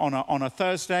a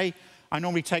Thursday. I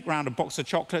normally take round a box of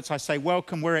chocolates. I say,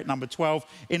 welcome, we're at number 12.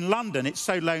 In London, it's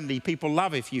so lonely. People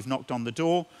love if you've knocked on the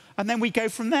door. And then we go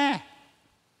from there.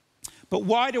 But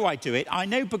why do I do it? I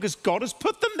know because God has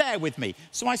put them there with me.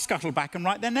 So I scuttle back and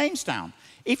write their names down.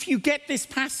 If you get this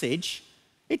passage,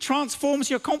 it transforms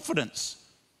your confidence.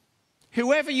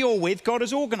 Whoever you're with, God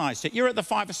has organised it. You're at the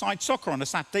five-a-side soccer on a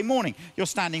Saturday morning. You're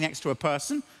standing next to a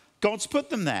person. God's put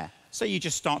them there. So you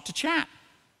just start to chat.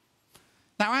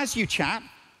 Now, as you chat,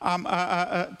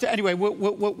 anyway,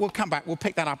 we'll come back. We'll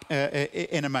pick that up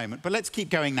in a moment. But let's keep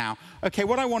going now. Okay,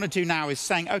 what I want to do now is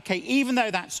saying, okay, even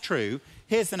though that's true,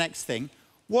 here's the next thing.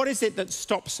 What is it that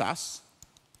stops us?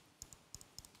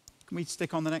 Can we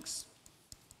stick on the next?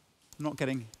 I'm not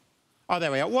getting... Oh,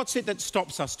 there we are. What's it that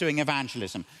stops us doing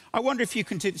evangelism? I wonder if you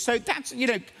can do... So that's, you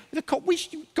know,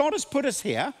 God has put us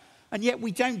here, and yet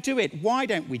we don't do it. Why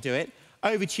don't we do it?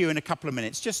 Over to you in a couple of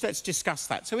minutes. Just let's discuss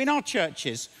that. So in our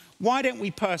churches, why don't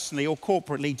we personally or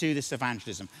corporately do this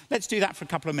evangelism? Let's do that for a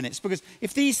couple of minutes, because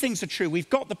if these things are true, we've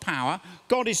got the power,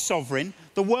 God is sovereign,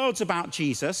 the world's about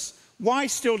Jesus, why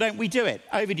still don't we do it?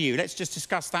 Over to you. Let's just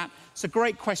discuss that. It's a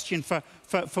great question for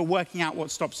working out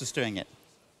what stops us doing it.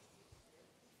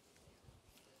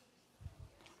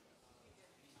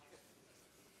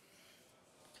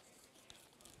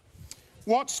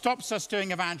 What stops us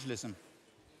doing evangelism?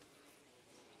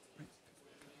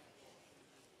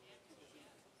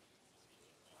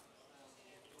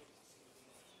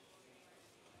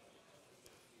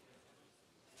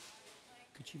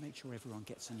 Could you make sure everyone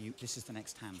gets a new... This is the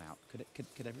next handout. Could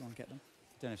everyone get them?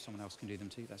 I don't know if someone else can do them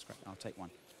too. That's great. I'll take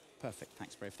one. Perfect.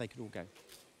 Thanks, Bro. If they could all go.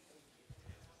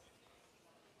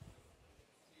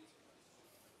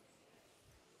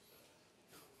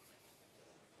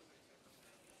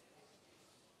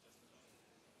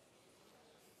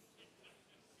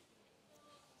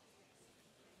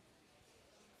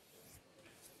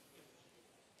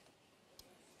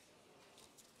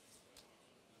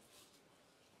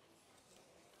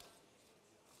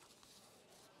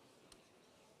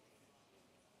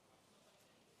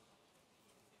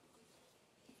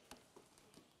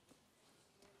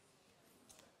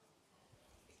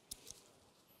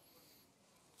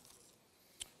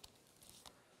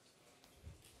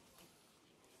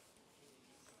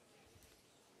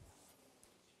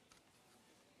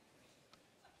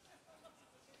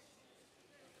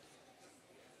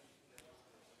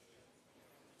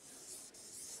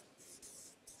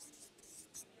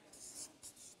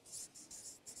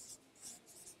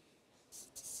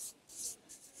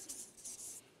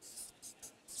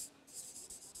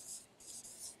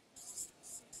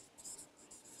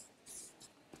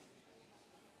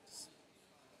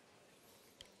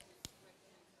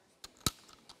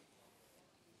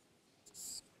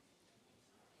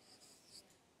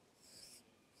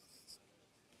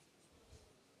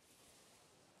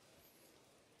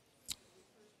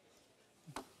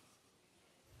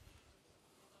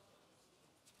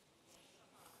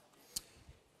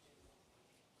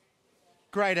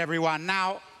 Great, everyone.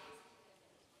 Now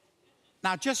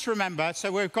just remember,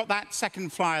 so we've got that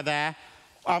second flyer there.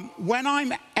 When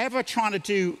I'm ever trying to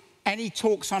do any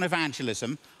talks on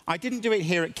evangelism, I didn't do it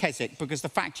here at Keswick because the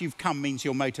fact you've come means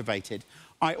you're motivated.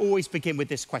 I always begin with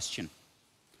this question.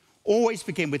 Always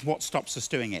begin with what stops us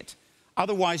doing it.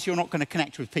 Otherwise, you're not going to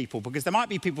connect with people, because there might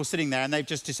be people sitting there and they've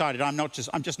just decided, I'm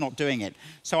just not doing it.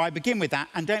 So I begin with that,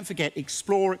 and don't forget,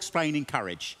 explore, explain,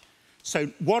 encourage.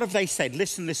 So what have they said?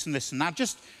 Listen, listen, listen. Now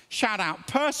just shout out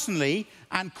personally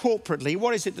and corporately,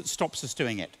 what is it that stops us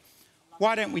doing it?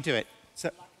 Why don't we do it?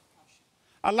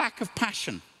 A lack of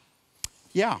passion.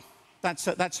 Yeah, that's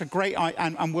a great,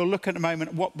 and we'll look at a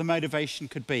moment what the motivation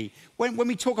could be. When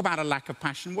we talk about a lack of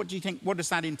passion, what do you think, what does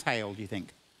that entail, do you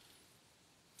think?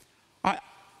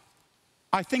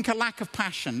 I think a lack of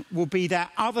passion will be there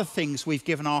other things we've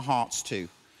given our hearts to.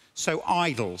 So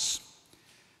idols.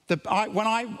 When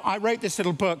I wrote this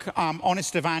little book,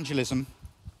 Honest Evangelism,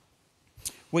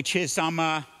 which is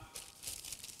a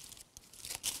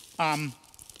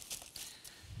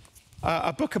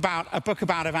book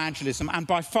about evangelism, and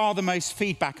by far the most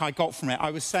feedback I got from it,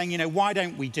 I was saying, why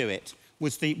don't we do it?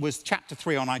 Was chapter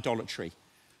 3 on idolatry.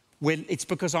 It's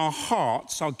because our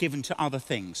hearts are given to other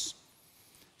things.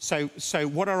 So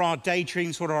what are our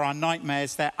daydreams? What are our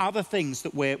nightmares? They're other things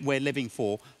that we're living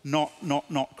for,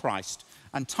 not Christ.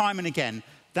 And time and again,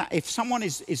 that if someone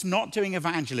is not doing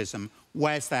evangelism,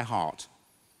 where's their heart?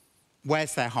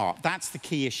 Where's their heart? That's the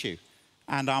key issue.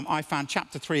 And I found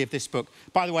chapter 3 of this book.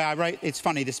 By the way, it's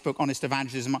funny, this book, Honest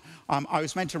Evangelism, I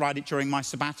was meant to write it during my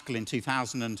sabbatical in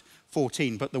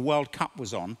 2014, but the World Cup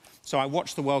was on. So I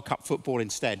watched the World Cup football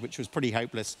instead, which was pretty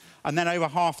hopeless. And then over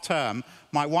half term,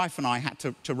 my wife and I had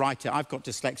to write it. I've got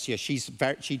dyslexia.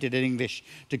 She did an English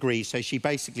degree, so she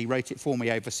basically wrote it for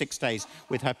me over 6 days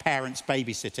with her parents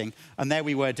babysitting. And there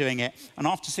we were doing it. And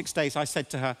after 6 days, I said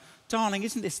to her, darling,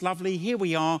 isn't this lovely? Here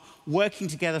we are, working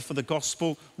together for the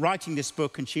gospel, writing this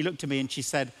book. And she looked at me and she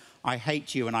said, I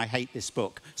hate you and I hate this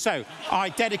book. So I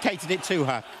dedicated it to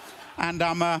her. And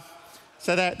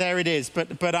so there it is. But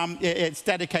it's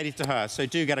dedicated to her, so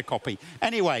do get a copy.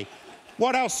 Anyway,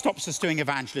 what else stops us doing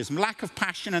evangelism? Lack of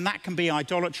passion, and that can be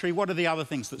idolatry. What are the other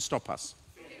things that stop us?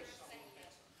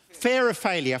 Fear of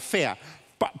failure, fear.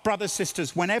 But brothers,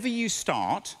 sisters, whenever you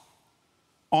start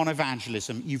on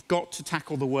evangelism, you've got to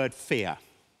tackle the word fear.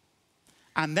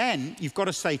 And then you've got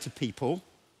to say to people,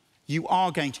 you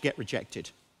are going to get rejected.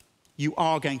 You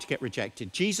are going to get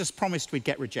rejected. Jesus promised we'd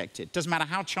get rejected. Doesn't matter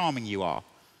how charming you are.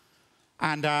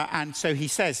 And so he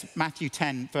says, Matthew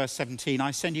 10, verse 17,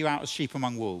 I send you out as sheep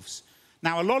among wolves.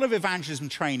 Now, a lot of evangelism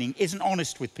training isn't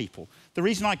honest with people. The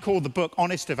reason I called the book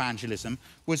Honest Evangelism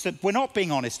was that we're not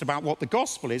being honest about what the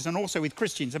gospel is, and also with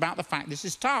Christians about the fact this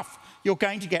is tough. You're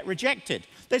going to get rejected.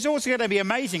 There's also going to be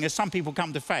amazing as some people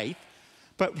come to faith.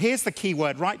 But here's the key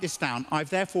word. Write this down. I've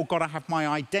therefore got to have my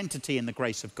identity in the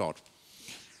grace of God.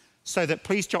 So that,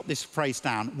 please jot this phrase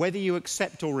down. Whether you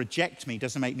accept or reject me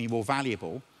doesn't make me more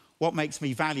valuable. What makes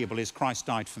me valuable is Christ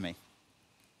died for me.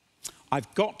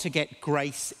 I've got to get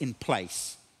grace in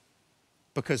place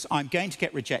because I'm going to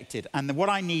get rejected. And what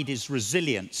I need is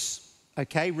resilience,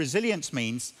 okay? Resilience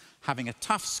means having a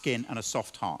tough skin and a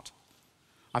soft heart.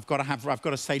 I've got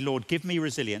to say, Lord, give me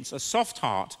resilience. A soft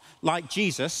heart, like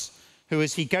Jesus, who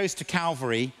as he goes to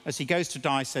Calvary, as he goes to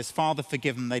die, says, Father,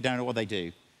 forgive them, they don't know what they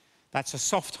do. That's a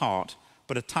soft heart,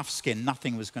 but a tough skin.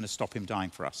 Nothing was going to stop him dying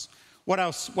for us. What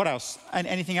else? What else?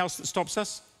 Anything else that stops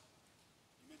us?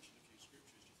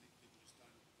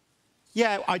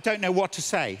 Yeah, I don't know what to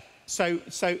say. So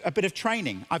a bit of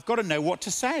training. I've got to know what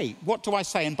to say. What do I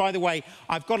say? And by the way,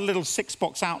 I've got a little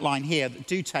 6-box outline here that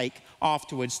do take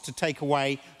afterwards to take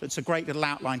away. That's a great little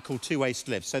outline called 2 Ways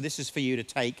to Live. So this is for you to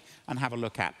take and have a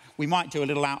look at. We might do a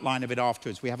little outline of it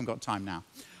afterwards. We haven't got time now.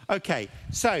 Okay,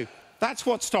 so that's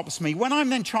what stops me. When I'm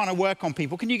then trying to work on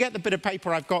people, can you get the bit of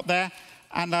paper I've got there?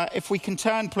 And if we can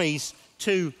turn, please,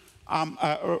 to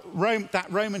that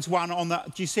Romans 1 on the,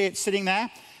 do you see it sitting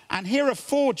there? And here are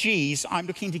 4 G's I'm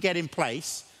looking to get in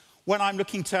place when I'm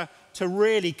looking to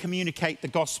really communicate the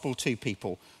gospel to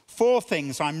people. 4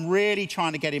 things I'm really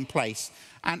trying to get in place.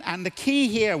 And the key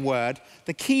here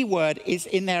the key word is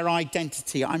in their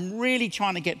identity. I'm really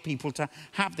trying to get people to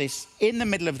have this in the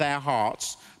middle of their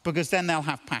hearts because then they'll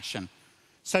have passion.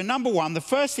 So number 1, the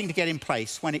first thing to get in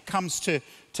place when it comes to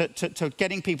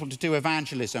getting people to do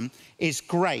evangelism is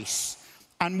grace.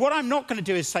 And what I'm not going to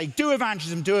do is say, do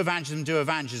evangelism, do evangelism, do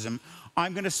evangelism.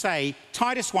 I'm going to say,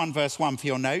 Titus 1, verse 1 for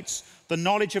your notes, the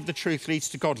knowledge of the truth leads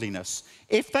to godliness.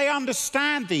 If they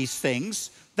understand these things,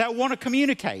 they'll want to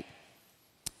communicate.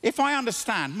 If I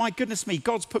understand, my goodness me,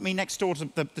 God's put me next door to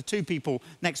the 2 people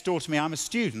next door to me. I'm a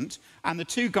student, and the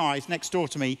 2 guys next door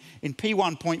to me in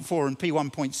P1.4 and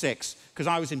P1.6, because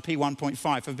I was in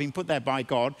P1.5, have been put there by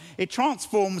God. It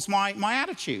transforms my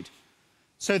attitude.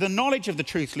 So the knowledge of the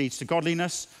truth leads to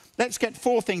godliness. Let's get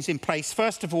 4 things in place.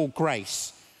 First of all,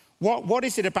 grace. What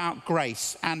is it about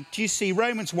grace? And do you see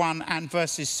Romans 1 and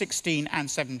verses 16 and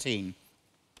 17?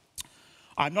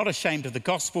 I'm not ashamed of the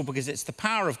gospel because it's the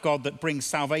power of God that brings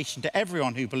salvation to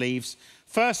everyone who believes,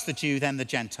 first the Jew, then the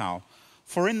Gentile.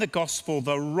 For in the gospel,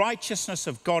 the righteousness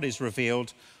of God is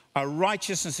revealed, a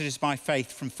righteousness that is by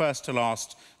faith from first to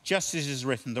last, just as it is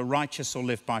written, the righteous will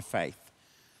live by faith.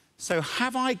 So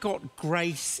have I got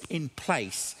grace in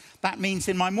place? That means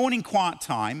in my morning quiet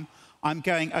time, I'm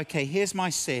going, okay, here's my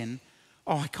sin.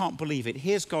 Oh, I can't believe it.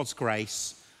 Here's God's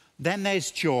grace. Then there's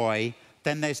joy.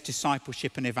 Then there's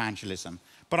discipleship and evangelism.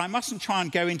 But I mustn't try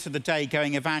and go into the day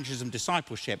going evangelism,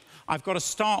 discipleship. I've got to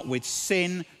start with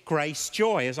sin, grace,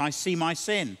 joy as I see my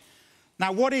sin.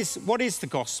 Now, what is the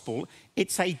gospel?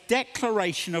 It's a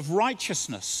declaration of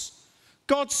righteousness.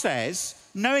 God says,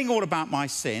 knowing all about my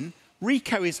sin,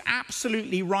 Rico is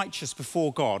absolutely righteous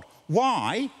before God.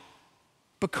 Why?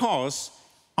 Because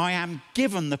I am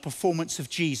given the performance of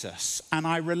Jesus, and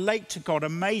I relate to God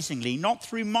amazingly, not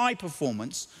through my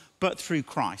performance, but through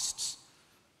Christ's.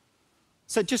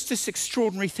 So just this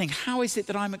extraordinary thing, how is it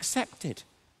that I'm accepted?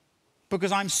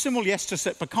 Because I'm simul justus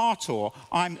et peccator,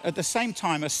 I'm at the same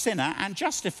time a sinner and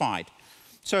justified.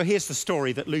 So here's the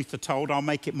story that Luther told, I'll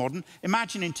make it modern.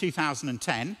 Imagine in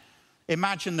 2010,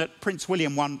 imagine that Prince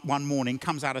William one morning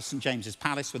comes out of St. James's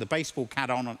Palace with a baseball cap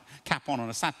on on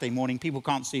a Saturday morning. People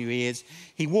can't see who he is.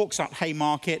 He walks up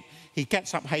Haymarket. He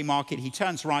gets up Haymarket. He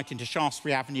turns right into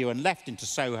Shaftesbury Avenue and left into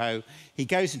Soho. He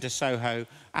goes into Soho,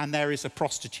 and there is a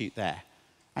prostitute there.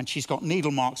 And she's got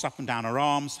needle marks up and down her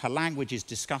arms. Her language is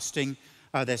disgusting.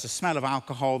 There's a smell of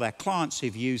alcohol. There are clients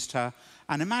who've used her.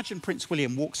 And imagine Prince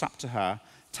William walks up to her,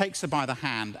 takes her by the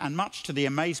hand, and much to the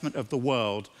amazement of the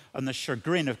world and the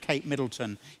chagrin of Kate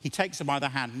Middleton, he takes her by the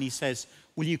hand and he says,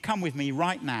 will you come with me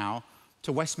right now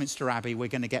to Westminster Abbey? We're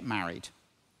going to get married.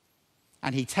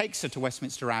 And he takes her to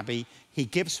Westminster Abbey. He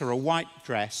gives her a white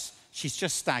dress. She's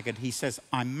just staggered. He says,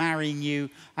 I'm marrying you.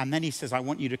 And then he says, I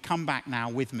want you to come back now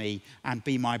with me and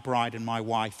be my bride and my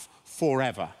wife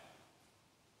forever.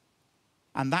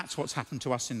 And that's what's happened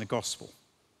to us in the gospel.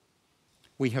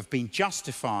 We have been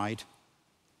justified.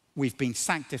 We've been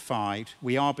sanctified,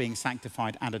 we are being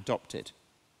sanctified and adopted.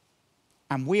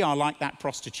 And we are like that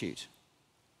prostitute.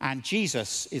 And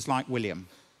Jesus is like William.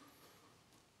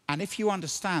 And if you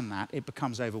understand that, it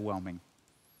becomes overwhelming.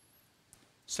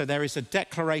 So there is a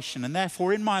declaration, and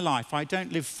therefore in my life, I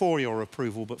don't live for your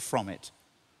approval, but from it.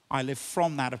 I live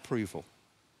from that approval.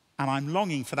 And I'm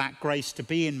longing for that grace to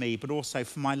be in me, but also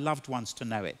for my loved ones to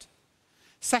know it.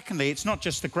 Secondly, it's not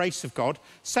just the grace of God.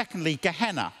 Secondly,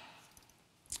 Gehenna.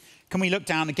 Can we look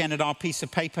down again at our piece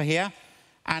of paper here?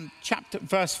 And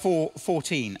verse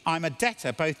 14. I'm a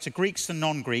debtor both to Greeks and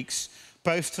non-Greeks,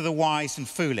 both to the wise and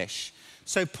foolish.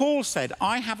 So Paul said,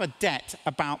 I have a debt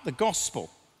about the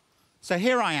gospel. So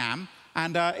here I am.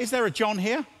 And is there a John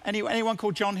here? Anyone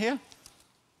called John here?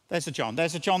 There's a John.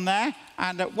 There's a John there.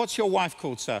 And what's your wife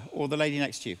called, sir? Or the lady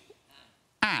next to you?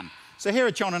 Anne. So here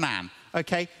are John and Anne.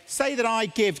 Okay. Say that I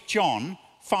give John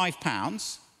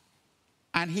 £5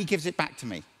 and he gives it back to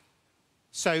me.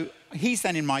 So he's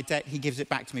then in my debt, he gives it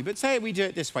back to me. But say we do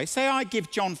it this way. Say I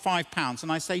give John £5 and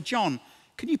I say, John,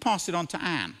 can you pass it on to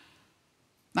Anne?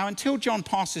 Now, until John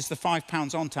passes the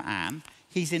 £5 on to Anne,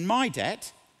 he's in my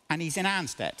debt and he's in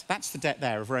Anne's debt. That's the debt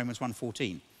there of Romans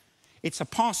 1:14. It's a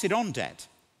pass it on debt.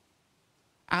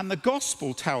 And the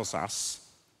gospel tells us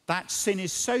that sin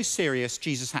is so serious,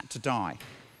 Jesus had to die.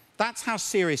 That's how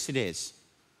serious it is.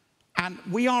 And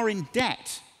we are in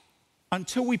debt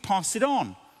until we pass it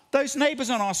on. Those neighbours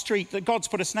on our street that God's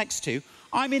put us next to,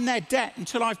 I'm in their debt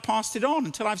until I've passed it on,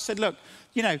 until I've said, look,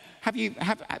 you know,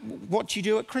 what do you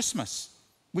do at Christmas?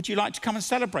 Would you like to come and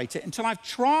celebrate it? Until I've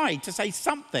tried to say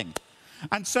something.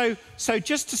 And so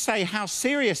just to say how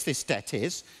serious this debt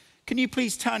is, can you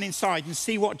please turn inside and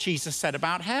see what Jesus said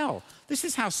about hell? This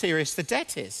is how serious the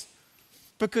debt is.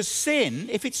 Because sin,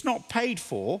 if it's not paid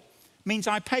for, means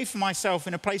I pay for myself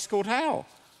in a place called hell.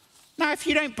 Now, if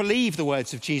you don't believe the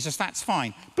words of Jesus, that's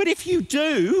fine. But if you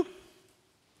do,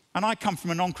 and I come from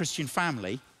a non-Christian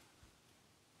family,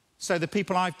 so the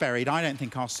people I've buried, I don't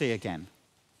think I'll see again.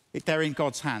 They're in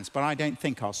God's hands, but I don't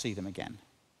think I'll see them again.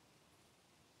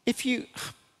 If you,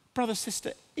 brother,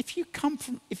 sister, if you come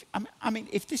from,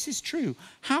 if this is true,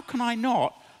 how can I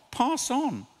not pass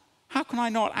on? How can I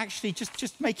not actually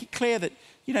just make it clear that,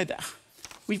 you know, that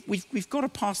we've got to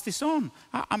pass this on?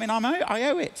 I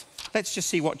owe it. Let's just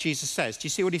see what Jesus says. Do you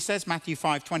see what he says? Matthew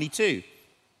 5:22.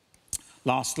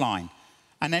 Last line.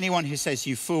 And anyone who says,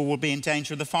 you fool, will be in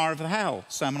danger of the fire of the hell.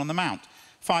 Sermon on the Mount.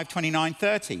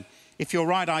 5:29-30. If your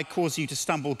right eye causes you to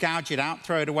stumble, gouge it out,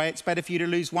 throw it away. It's better for you to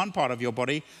lose one part of your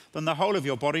body than the whole of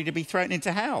your body to be thrown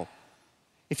into hell.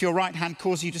 If your right hand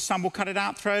causes you to stumble, cut it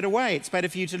out, throw it away. It's better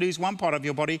for you to lose one part of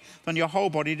your body than your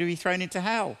whole body to be thrown into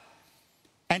hell.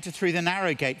 Enter through the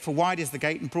narrow gate, for wide is the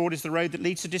gate and broad is the road that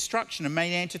leads to destruction, and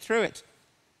many enter through it.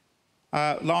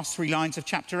 Last 3 lines of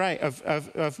chapter 8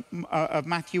 of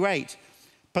Matthew 8.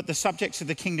 But the subjects of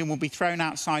the kingdom will be thrown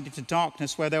outside into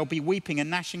darkness, where there will be weeping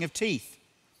and gnashing of teeth.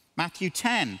 Matthew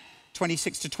 10,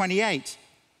 26 to 28.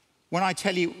 When I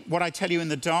tell you what I tell you in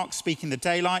the dark, speak in the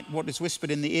daylight. What is whispered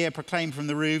in the ear, proclaim from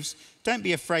the roofs. Don't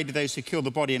be afraid of those who kill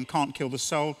the body and can't kill the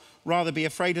soul. Rather be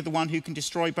afraid of the one who can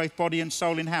destroy both body and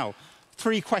soul in hell.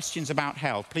 3 questions about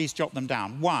hell. Please jot them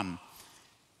down. 1,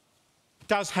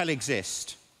 does hell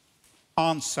exist?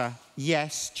 Answer,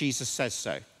 yes, Jesus says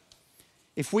so.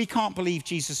 If we can't believe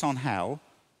Jesus on hell,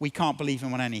 we can't believe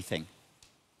him on anything.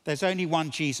 There's only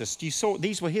one Jesus. You saw,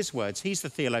 these were his words. He's the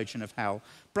theologian of hell.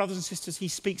 Brothers and sisters, he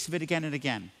speaks of it again and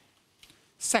again.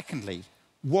 Secondly,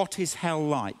 what is hell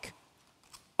like?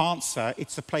 Answer,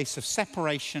 it's a place of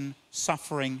separation,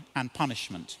 suffering, and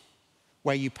punishment,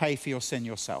 where you pay for your sin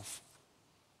yourself.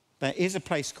 There is a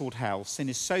place called hell. Sin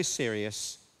is so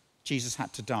serious, Jesus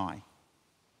had to die.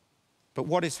 But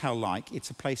what is hell like? It's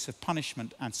a place of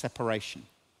punishment and separation.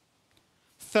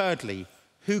 Thirdly,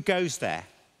 who goes there?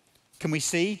 Can we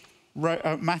see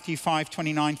Matthew 5,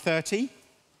 29, 30?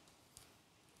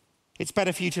 It's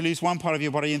better for you to lose one part of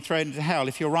your body and throw it into hell.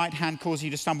 If your right hand causes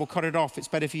you to stumble, cut it off. It's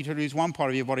better for you to lose one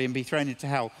part of your body and be thrown into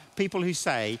hell. People who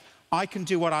say, I can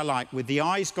do what I like with the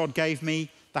eyes God gave me,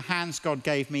 the hands God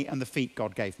gave me, and the feet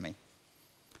God gave me.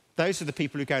 Those are the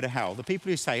people who go to hell. The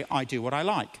people who say, I do what I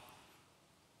like.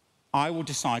 I will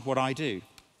decide what I do.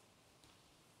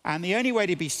 And the only way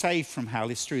to be saved from hell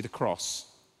is through the cross.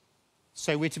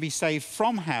 So we're to be saved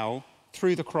from hell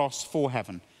through the cross for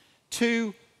heaven.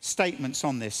 2 statements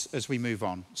on this as we move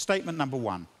on. Statement number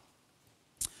 1.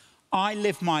 I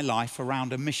live my life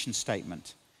around a mission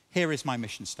statement. Here is my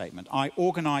mission statement. I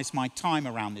organize my time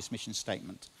around this mission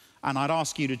statement. And I'd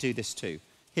ask you to do this too.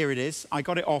 Here it is. I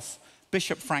got it off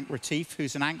Bishop Frank Retief,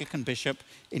 who's an Anglican bishop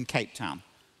in Cape Town.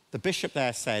 The bishop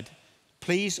there said,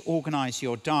 please organize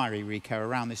your diary, Rico,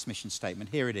 around this mission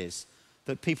statement. Here it is,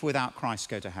 that people without Christ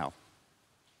go to hell.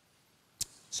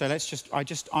 So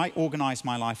I organize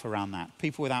my life around that.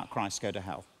 People without Christ go to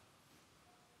hell.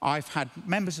 I've had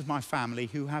members of my family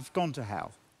who have gone to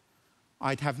hell.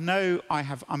 I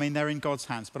mean, they're in God's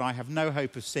hands, but I have no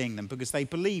hope of seeing them because they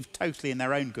believe totally in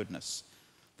their own goodness.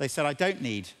 They said, I don't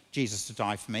need Jesus to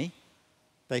die for me.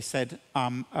 They said,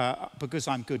 because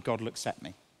I'm good, God will accept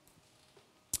me.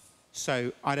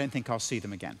 So I don't think I'll see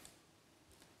them again.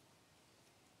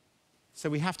 So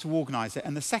we have to organize it.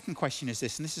 And the second question is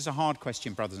this, and this is a hard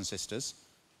question, brothers and sisters.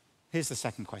 Here's the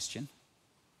second question.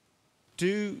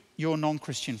 Do your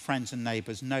non-Christian friends and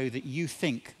neighbors know that you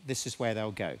think this is where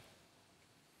they'll go?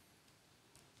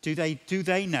 Do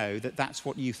they know that that's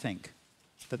what you think,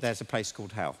 that there's a place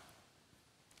called hell,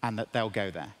 and that they'll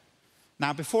go there?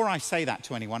 Now, before I say that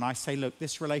to anyone, I say, look,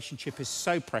 this relationship is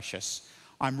so precious.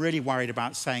 I'm really worried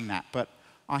about saying that, but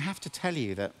I have to tell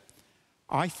you that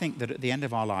I think that at the end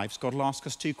of our lives, God will ask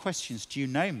us 2 questions. Do you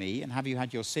know me, and have you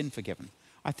had your sin forgiven?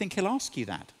 I think he'll ask you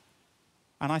that.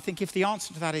 And I think if the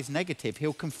answer to that is negative,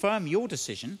 he'll confirm your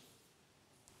decision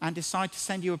and decide to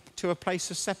send you to a place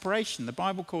of separation. The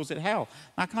Bible calls it hell.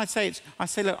 Now, can I say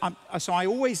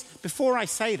before I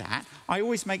say that, I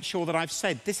always make sure that I've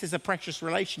said this is a precious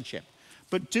relationship.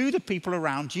 But do the people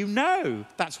around you know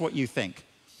that's what you think?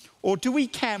 Or do we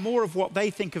care more of what they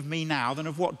think of me now than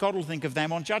of what God will think of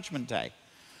them on Judgment Day?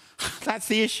 That's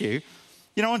the issue.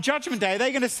 You know, on Judgment Day, they're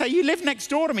going to say, you live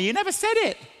next door to me. You never said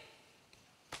it.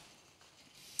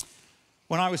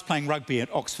 When I was playing rugby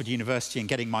at Oxford University and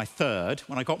getting my 3rd,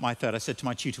 when I got my 3rd, I said to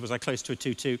my tutor, was I close to a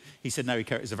 2-2? He said, no,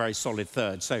 Rico, it was a very solid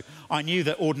 3rd. So I knew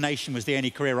that ordination was the only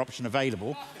career option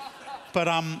available. But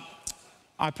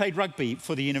I played rugby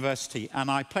for the university,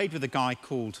 and I played with a guy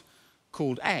called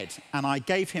Ed, and I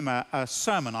gave him a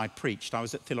sermon I preached. I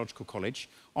was at theological college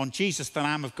on Jesus, the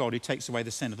Lamb of God who takes away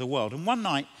the sin of the world. And one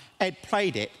night, Ed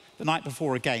played it the night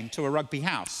before a game to a rugby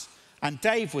house. And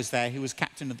Dave was there, who was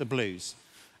captain of the Blues.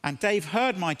 And Dave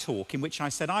heard my talk in which I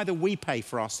said, either we pay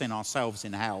for our sin ourselves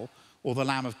in hell, or the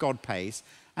Lamb of God pays.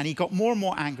 And he got more and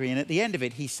more angry, and at the end of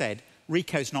it, he said,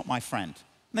 Rico's not my friend.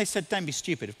 And they said, don't be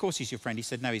stupid. Of course he's your friend. He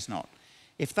said, no, he's not.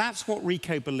 If that's what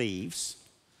Rico believes,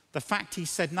 the fact he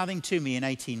said nothing to me in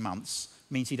 18 months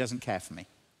means he doesn't care for me.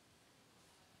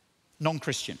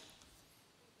 Non-Christian.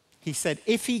 He said,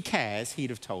 if he cares, he'd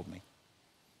have told me.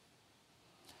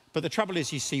 But the trouble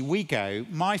is, you see, we go,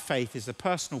 my faith is a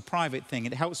personal, private thing.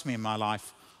 It helps me in my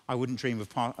life. I wouldn't dream of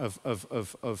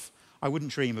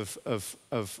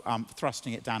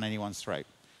thrusting it down anyone's throat.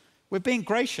 We're being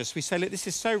gracious. We say, look, this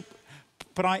is so...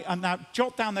 But I now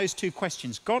jot down those two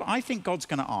questions. God, I think God's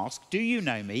going to ask, do you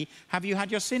know me? Have you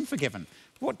had your sin forgiven?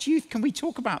 Can we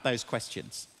talk about those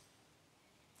questions?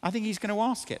 I think he's going to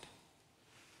ask it.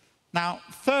 Now,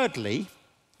 thirdly,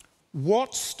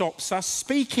 what stops us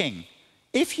speaking?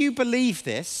 If you believe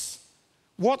this,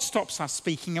 what stops us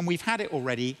speaking? And we've had it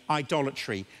already,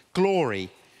 idolatry, glory.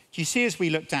 Do you see as we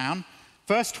look down?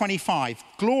 Verse 25,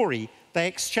 glory. They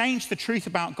exchanged the truth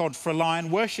about God for a lie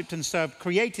and worshipped and served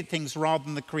created things rather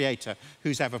than the Creator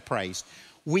who's ever praised.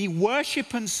 We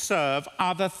worship and serve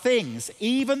other things,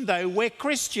 even though we're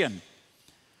Christian.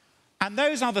 And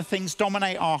those other things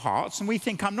dominate our hearts, and we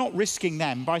think, I'm not risking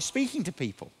them by speaking to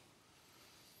people.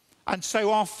 And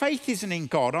so our faith isn't in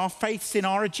God, our faith's in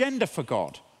our agenda for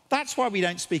God. That's why we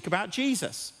don't speak about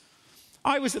Jesus.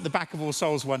 I was at the back of All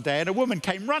Souls one day, and a woman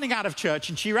came running out of church,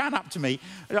 and she ran up to me.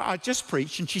 I just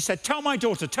preached, and she said, tell my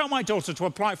daughter to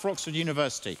apply for Oxford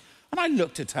University. And I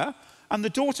looked at her, and the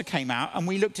daughter came out, and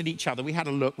we looked at each other. We had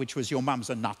a look, which was, your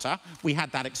mum's a nutter. We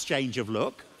had that exchange of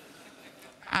look.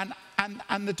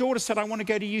 And the daughter said, I want to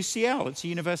go to UCL. It's a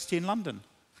university in London.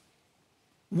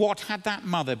 What had that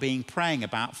mother been praying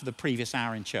about for the previous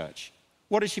hour in church?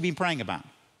 What has she been praying about?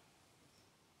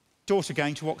 Daughter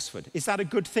going to Oxford. Is that a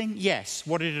good thing? Yes.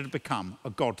 What did it become? A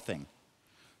God thing.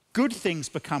 Good things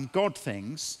become God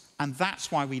things, and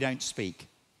that's why we don't speak.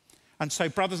 And so,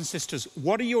 brothers and sisters,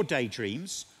 what are your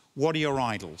daydreams? What are your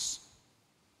idols?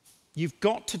 You've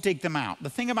got to dig them out. The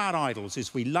thing about idols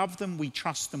is we love them, we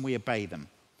trust them, we obey them.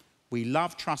 We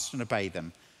love, trust, and obey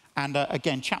them. And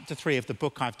again, chapter 3 of the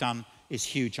book I've done is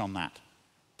huge on that.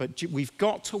 But we've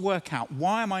got to work out,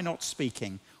 why am I not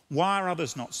speaking? Why are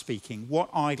others not speaking? What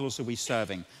idols are we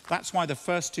serving? That's why the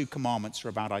first two commandments are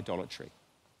about idolatry.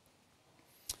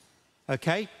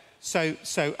 Okay? So,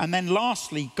 and then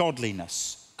lastly,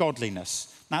 godliness.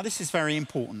 Godliness. Now, this is very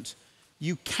important.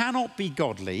 You cannot be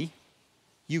godly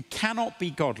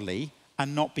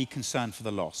and not be concerned for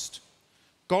the lost.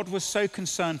 God was so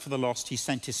concerned for the lost, he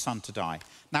sent his son to die.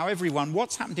 Now, everyone,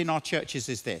 what's happened in our churches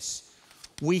is this.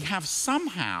 We have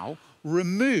somehow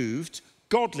removed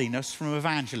godliness from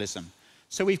evangelism.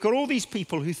 So we've got all these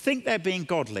people who think they're being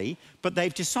godly, but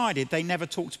they've decided they never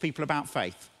talk to people about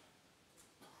faith.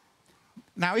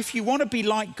 Now, if you want to be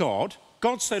like God,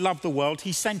 God so loved the world,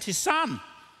 he sent his son.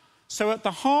 So at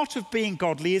the heart of being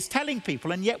godly is telling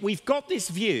people, and yet we've got this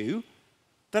view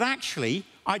that actually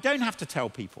I don't have to tell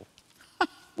people.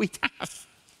 We have.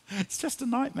 It's just a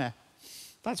nightmare.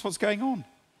 That's what's going on.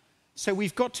 So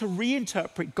we've got to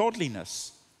reinterpret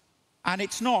godliness. And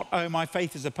it's not, oh, my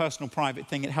faith is a personal, private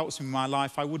thing. It helps me in my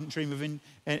life. I wouldn't dream of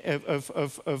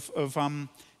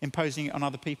imposing it on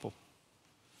other people.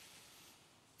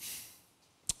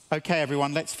 Okay,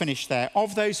 everyone, let's finish there.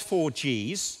 Of those four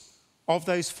G's,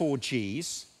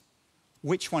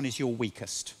 which one is your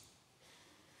weakest?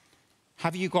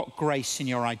 Have you got grace in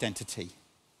your identity?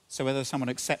 So whether someone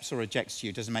accepts or rejects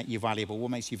you doesn't make you valuable. What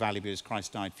makes you valuable is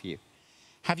Christ died for you.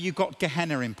 Have you got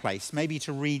Gehenna in place? Maybe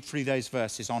to read through those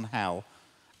verses on hell.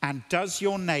 And does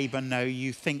your neighbor know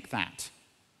you think that?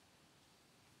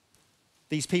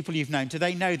 These people you've known, do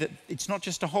they know that it's not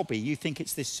just a hobby? You think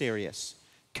it's this serious?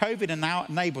 COVID now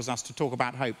enables us to talk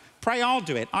about hope. Pray I'll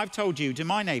do it. I've told you. Do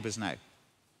my neighbors know?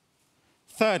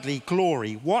 Thirdly,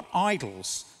 glory. What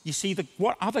idols? You see,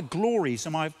 what other glories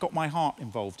am I got my heart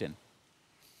involved in?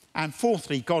 And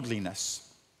fourthly, godliness.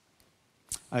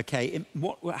 Okay,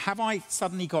 have I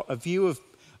suddenly got a view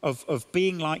of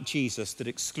being like Jesus that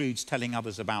excludes telling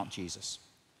others about Jesus?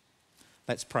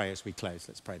 Let's pray as we close.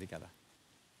 Let's pray together.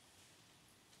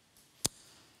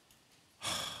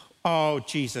 Oh,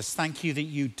 Jesus, thank you that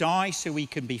you die so we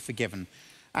can be forgiven.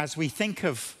 As we think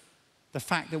of the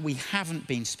fact that we haven't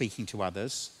been speaking to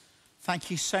others, thank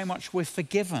you so much we're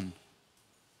forgiven.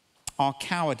 Our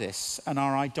cowardice and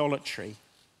our idolatry.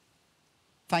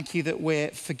 Thank you that we're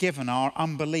forgiven our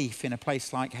unbelief in a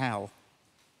place like hell.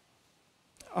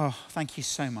 Oh, thank you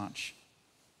so much.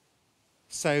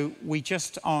 So we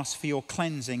just ask for your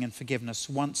cleansing and forgiveness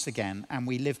once again, and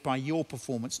we live by your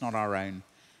performance, not our own.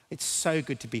 It's so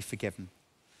good to be forgiven.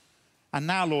 And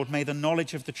now, Lord, may the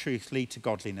knowledge of the truth lead to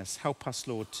godliness. Help us,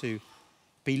 Lord, to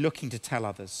be looking to tell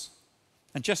others.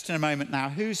 And just in a moment now,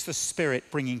 who's the Spirit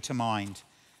bringing to mind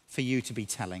for you to be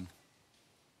telling?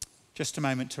 Just a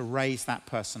moment to raise that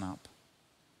person up.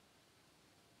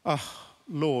 Oh,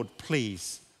 Lord,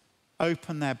 please,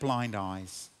 open their blind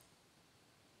eyes.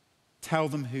 Tell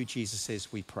them who Jesus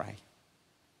is, we pray.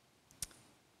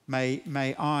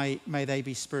 may they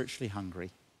be spiritually hungry.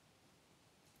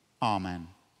 Amen.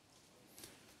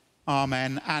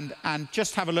 Amen. And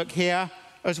just have a look here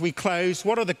as we close.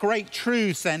 What are the great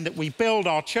truths then that we build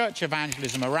our church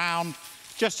evangelism around?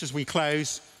 Just as we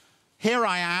close, here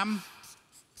I am.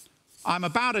 I'm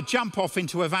about to jump off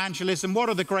into evangelism. What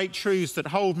are the great truths that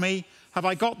hold me? Have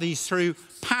I got these through?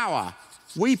 Power.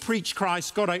 We preach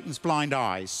Christ. God opens blind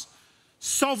eyes.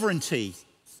 Sovereignty.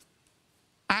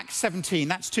 Acts 17.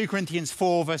 That's 2 Corinthians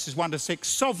 4, verses 1 to 6.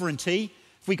 Sovereignty.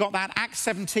 Have we got that? Acts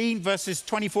 17, verses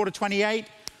 24 to 28.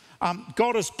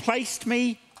 God has placed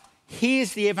me. He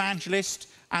is the evangelist.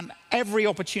 And every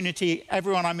opportunity,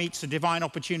 everyone I meet is a divine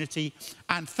opportunity.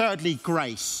 And thirdly,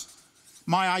 grace.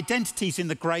 My identity's in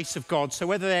the grace of God. So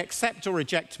whether they accept or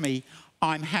reject me,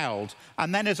 I'm held.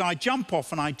 And then as I jump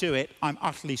off and I do it, I'm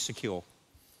utterly secure.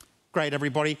 Great,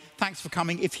 everybody. Thanks for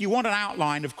coming. If you want an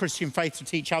outline of Christian faith to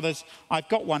teach others, I've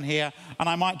got one here, and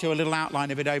I might do a little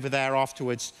outline of it over there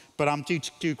afterwards. But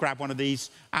do grab one of these.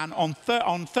 And on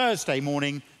Thursday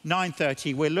morning,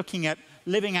 9:30, we're looking at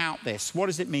living out this. What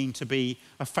does it mean to be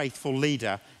a faithful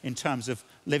leader in terms of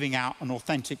living out and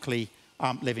authentically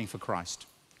living for Christ?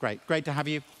 Great to have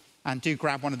you. And do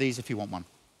grab one of these if you want one.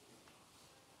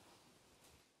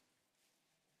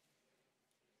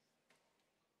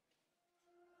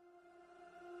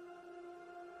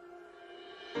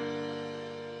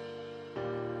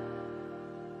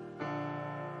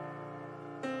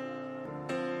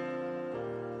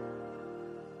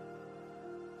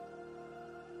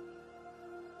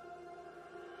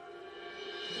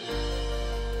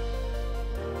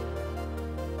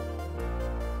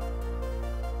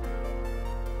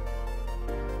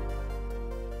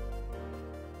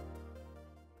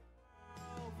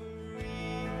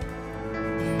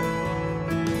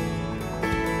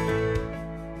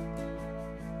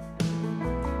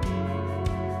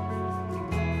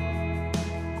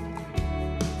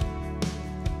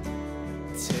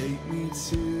 Take me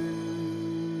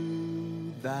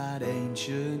to that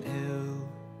ancient hill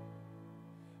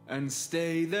and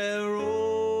stay there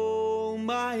all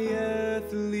my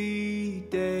earthly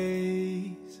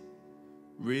days,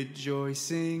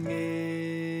 rejoicing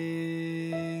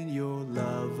in your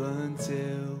love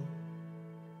until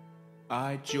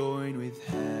I join with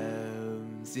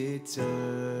heaven's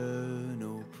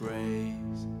eternal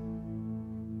praise.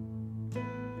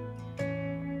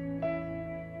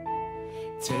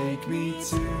 Take me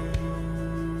to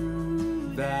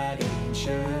that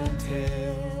ancient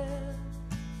hill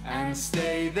and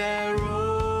stay there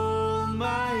all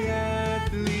my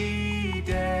earthly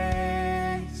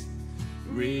days,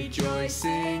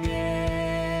 rejoicing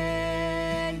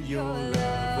in your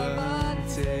love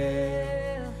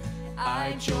until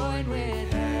I join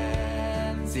with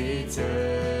heaven's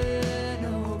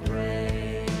eternal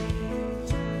praise.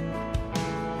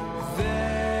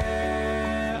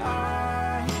 There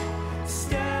I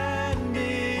stand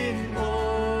in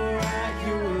awe at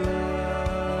your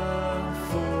love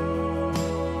for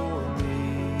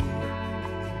me.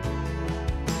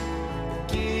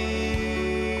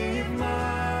 Give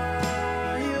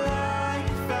my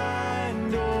life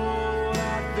and all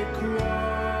at the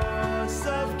cross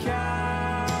of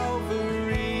Calvary.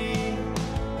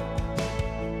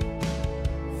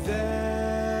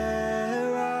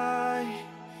 There I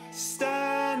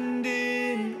stand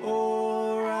in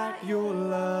awe at your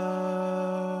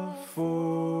love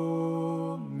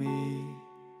for me.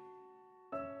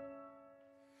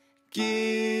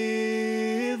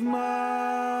 Give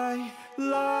my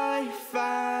life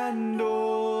and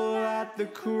all at the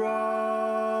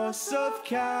cross of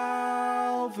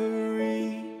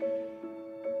Calvary.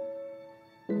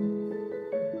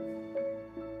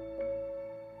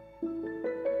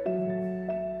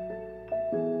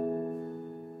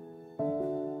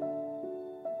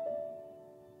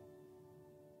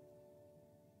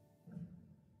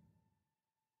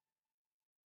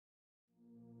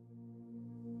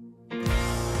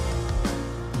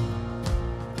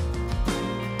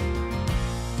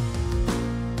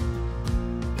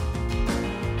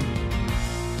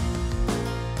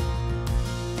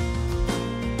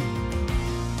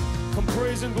 Come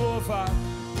praise and glorify.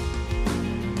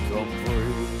 Come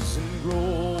praise and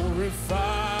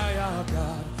glorify our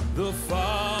God, the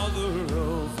Father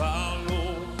of our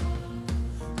Lord.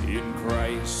 In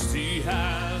Christ He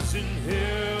has in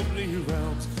heavenly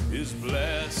realms His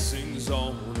blessings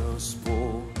on us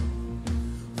poured.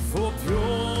 For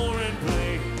pure and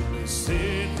blameless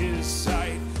in His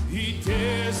sight He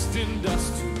destined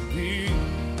us to be.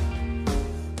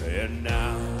 And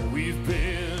now we've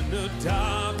been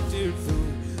adopted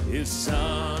through His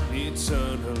Son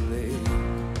eternally.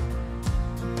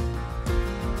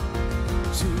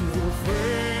 to the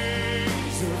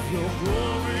praise of your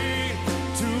glory,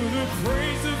 to the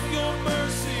praise of your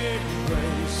mercy and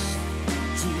grace,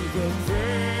 to the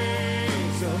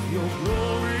praise of your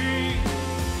glory.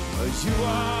 You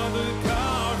are the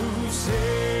God who saves.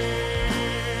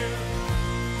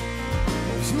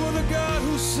 You are the God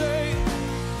who saves.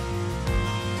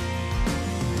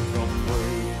 Come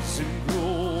praise and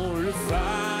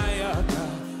glorify our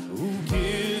God, who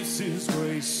gives his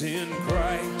grace in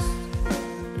Christ.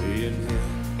 In him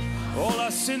all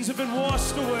our sins have been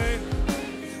washed away,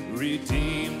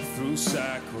 redeemed through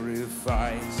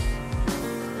sacrifice.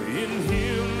 In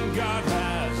him God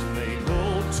has made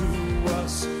known to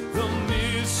us the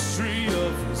mystery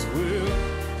of his will,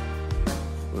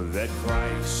 that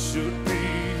Christ should be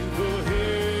the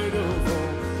head of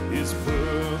all his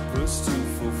purpose to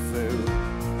fulfill.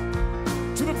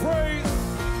 To the praise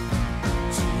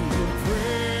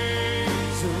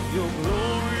of your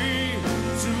glory,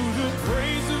 to the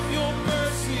praise of your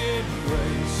mercy and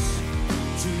grace,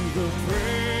 to the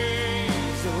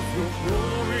praise of your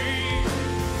glory.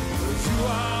 You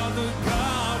are the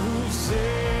God who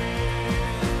saves.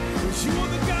 You are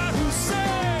the God who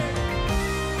saves.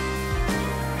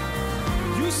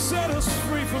 You set us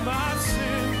free from our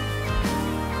sin.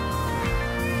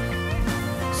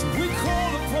 So we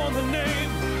call upon the name,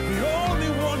 the only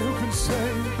one who can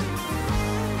save.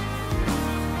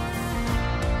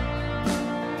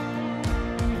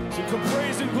 So come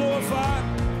praise and glorify.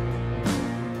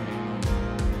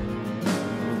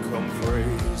 Come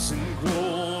praise and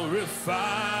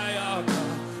glorify our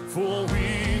God, for we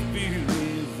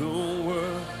believe the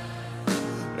word,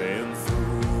 and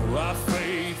through our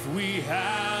faith we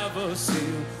have a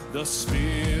seal, the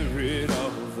Spirit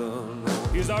of the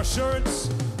Lord is our assurance.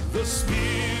 The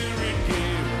Spirit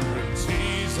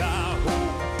guarantees our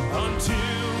hope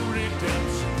until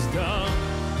redemption's done,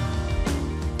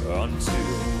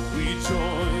 until we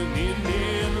join in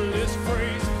endless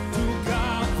praise to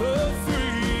God the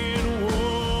three in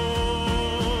one.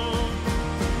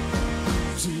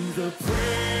 To the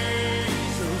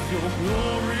praise of your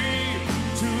glory,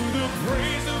 to the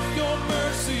praise of your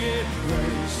mercy and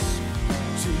grace,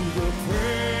 to the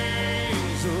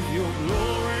praise of your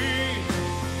glory.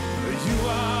 You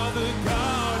are the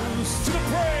God who's to the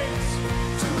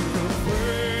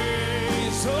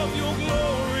praise of your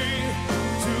glory,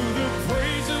 to the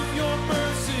praise of your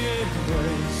mercy and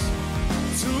grace,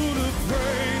 to the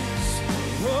praise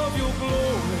of your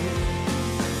glory.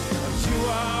 You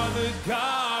are the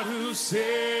God who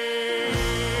saves.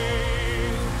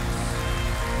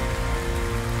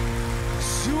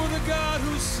 You are the God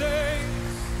who saves.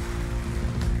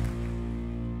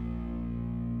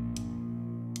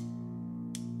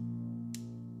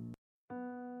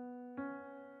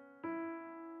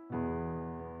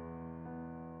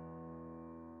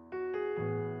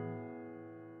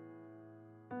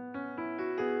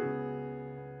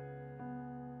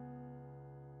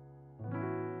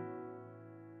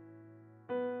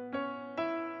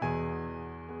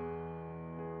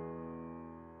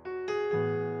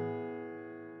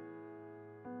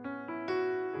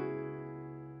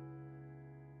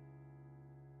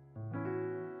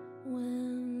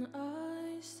 When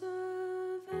I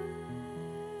survey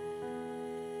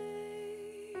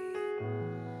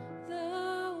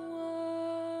the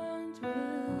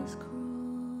wondrous cross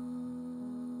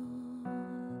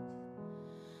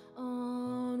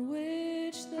on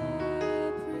which the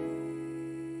Prince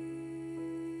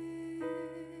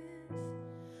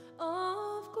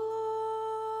of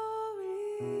Glory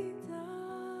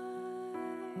died,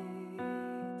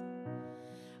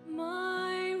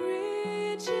 my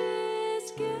riches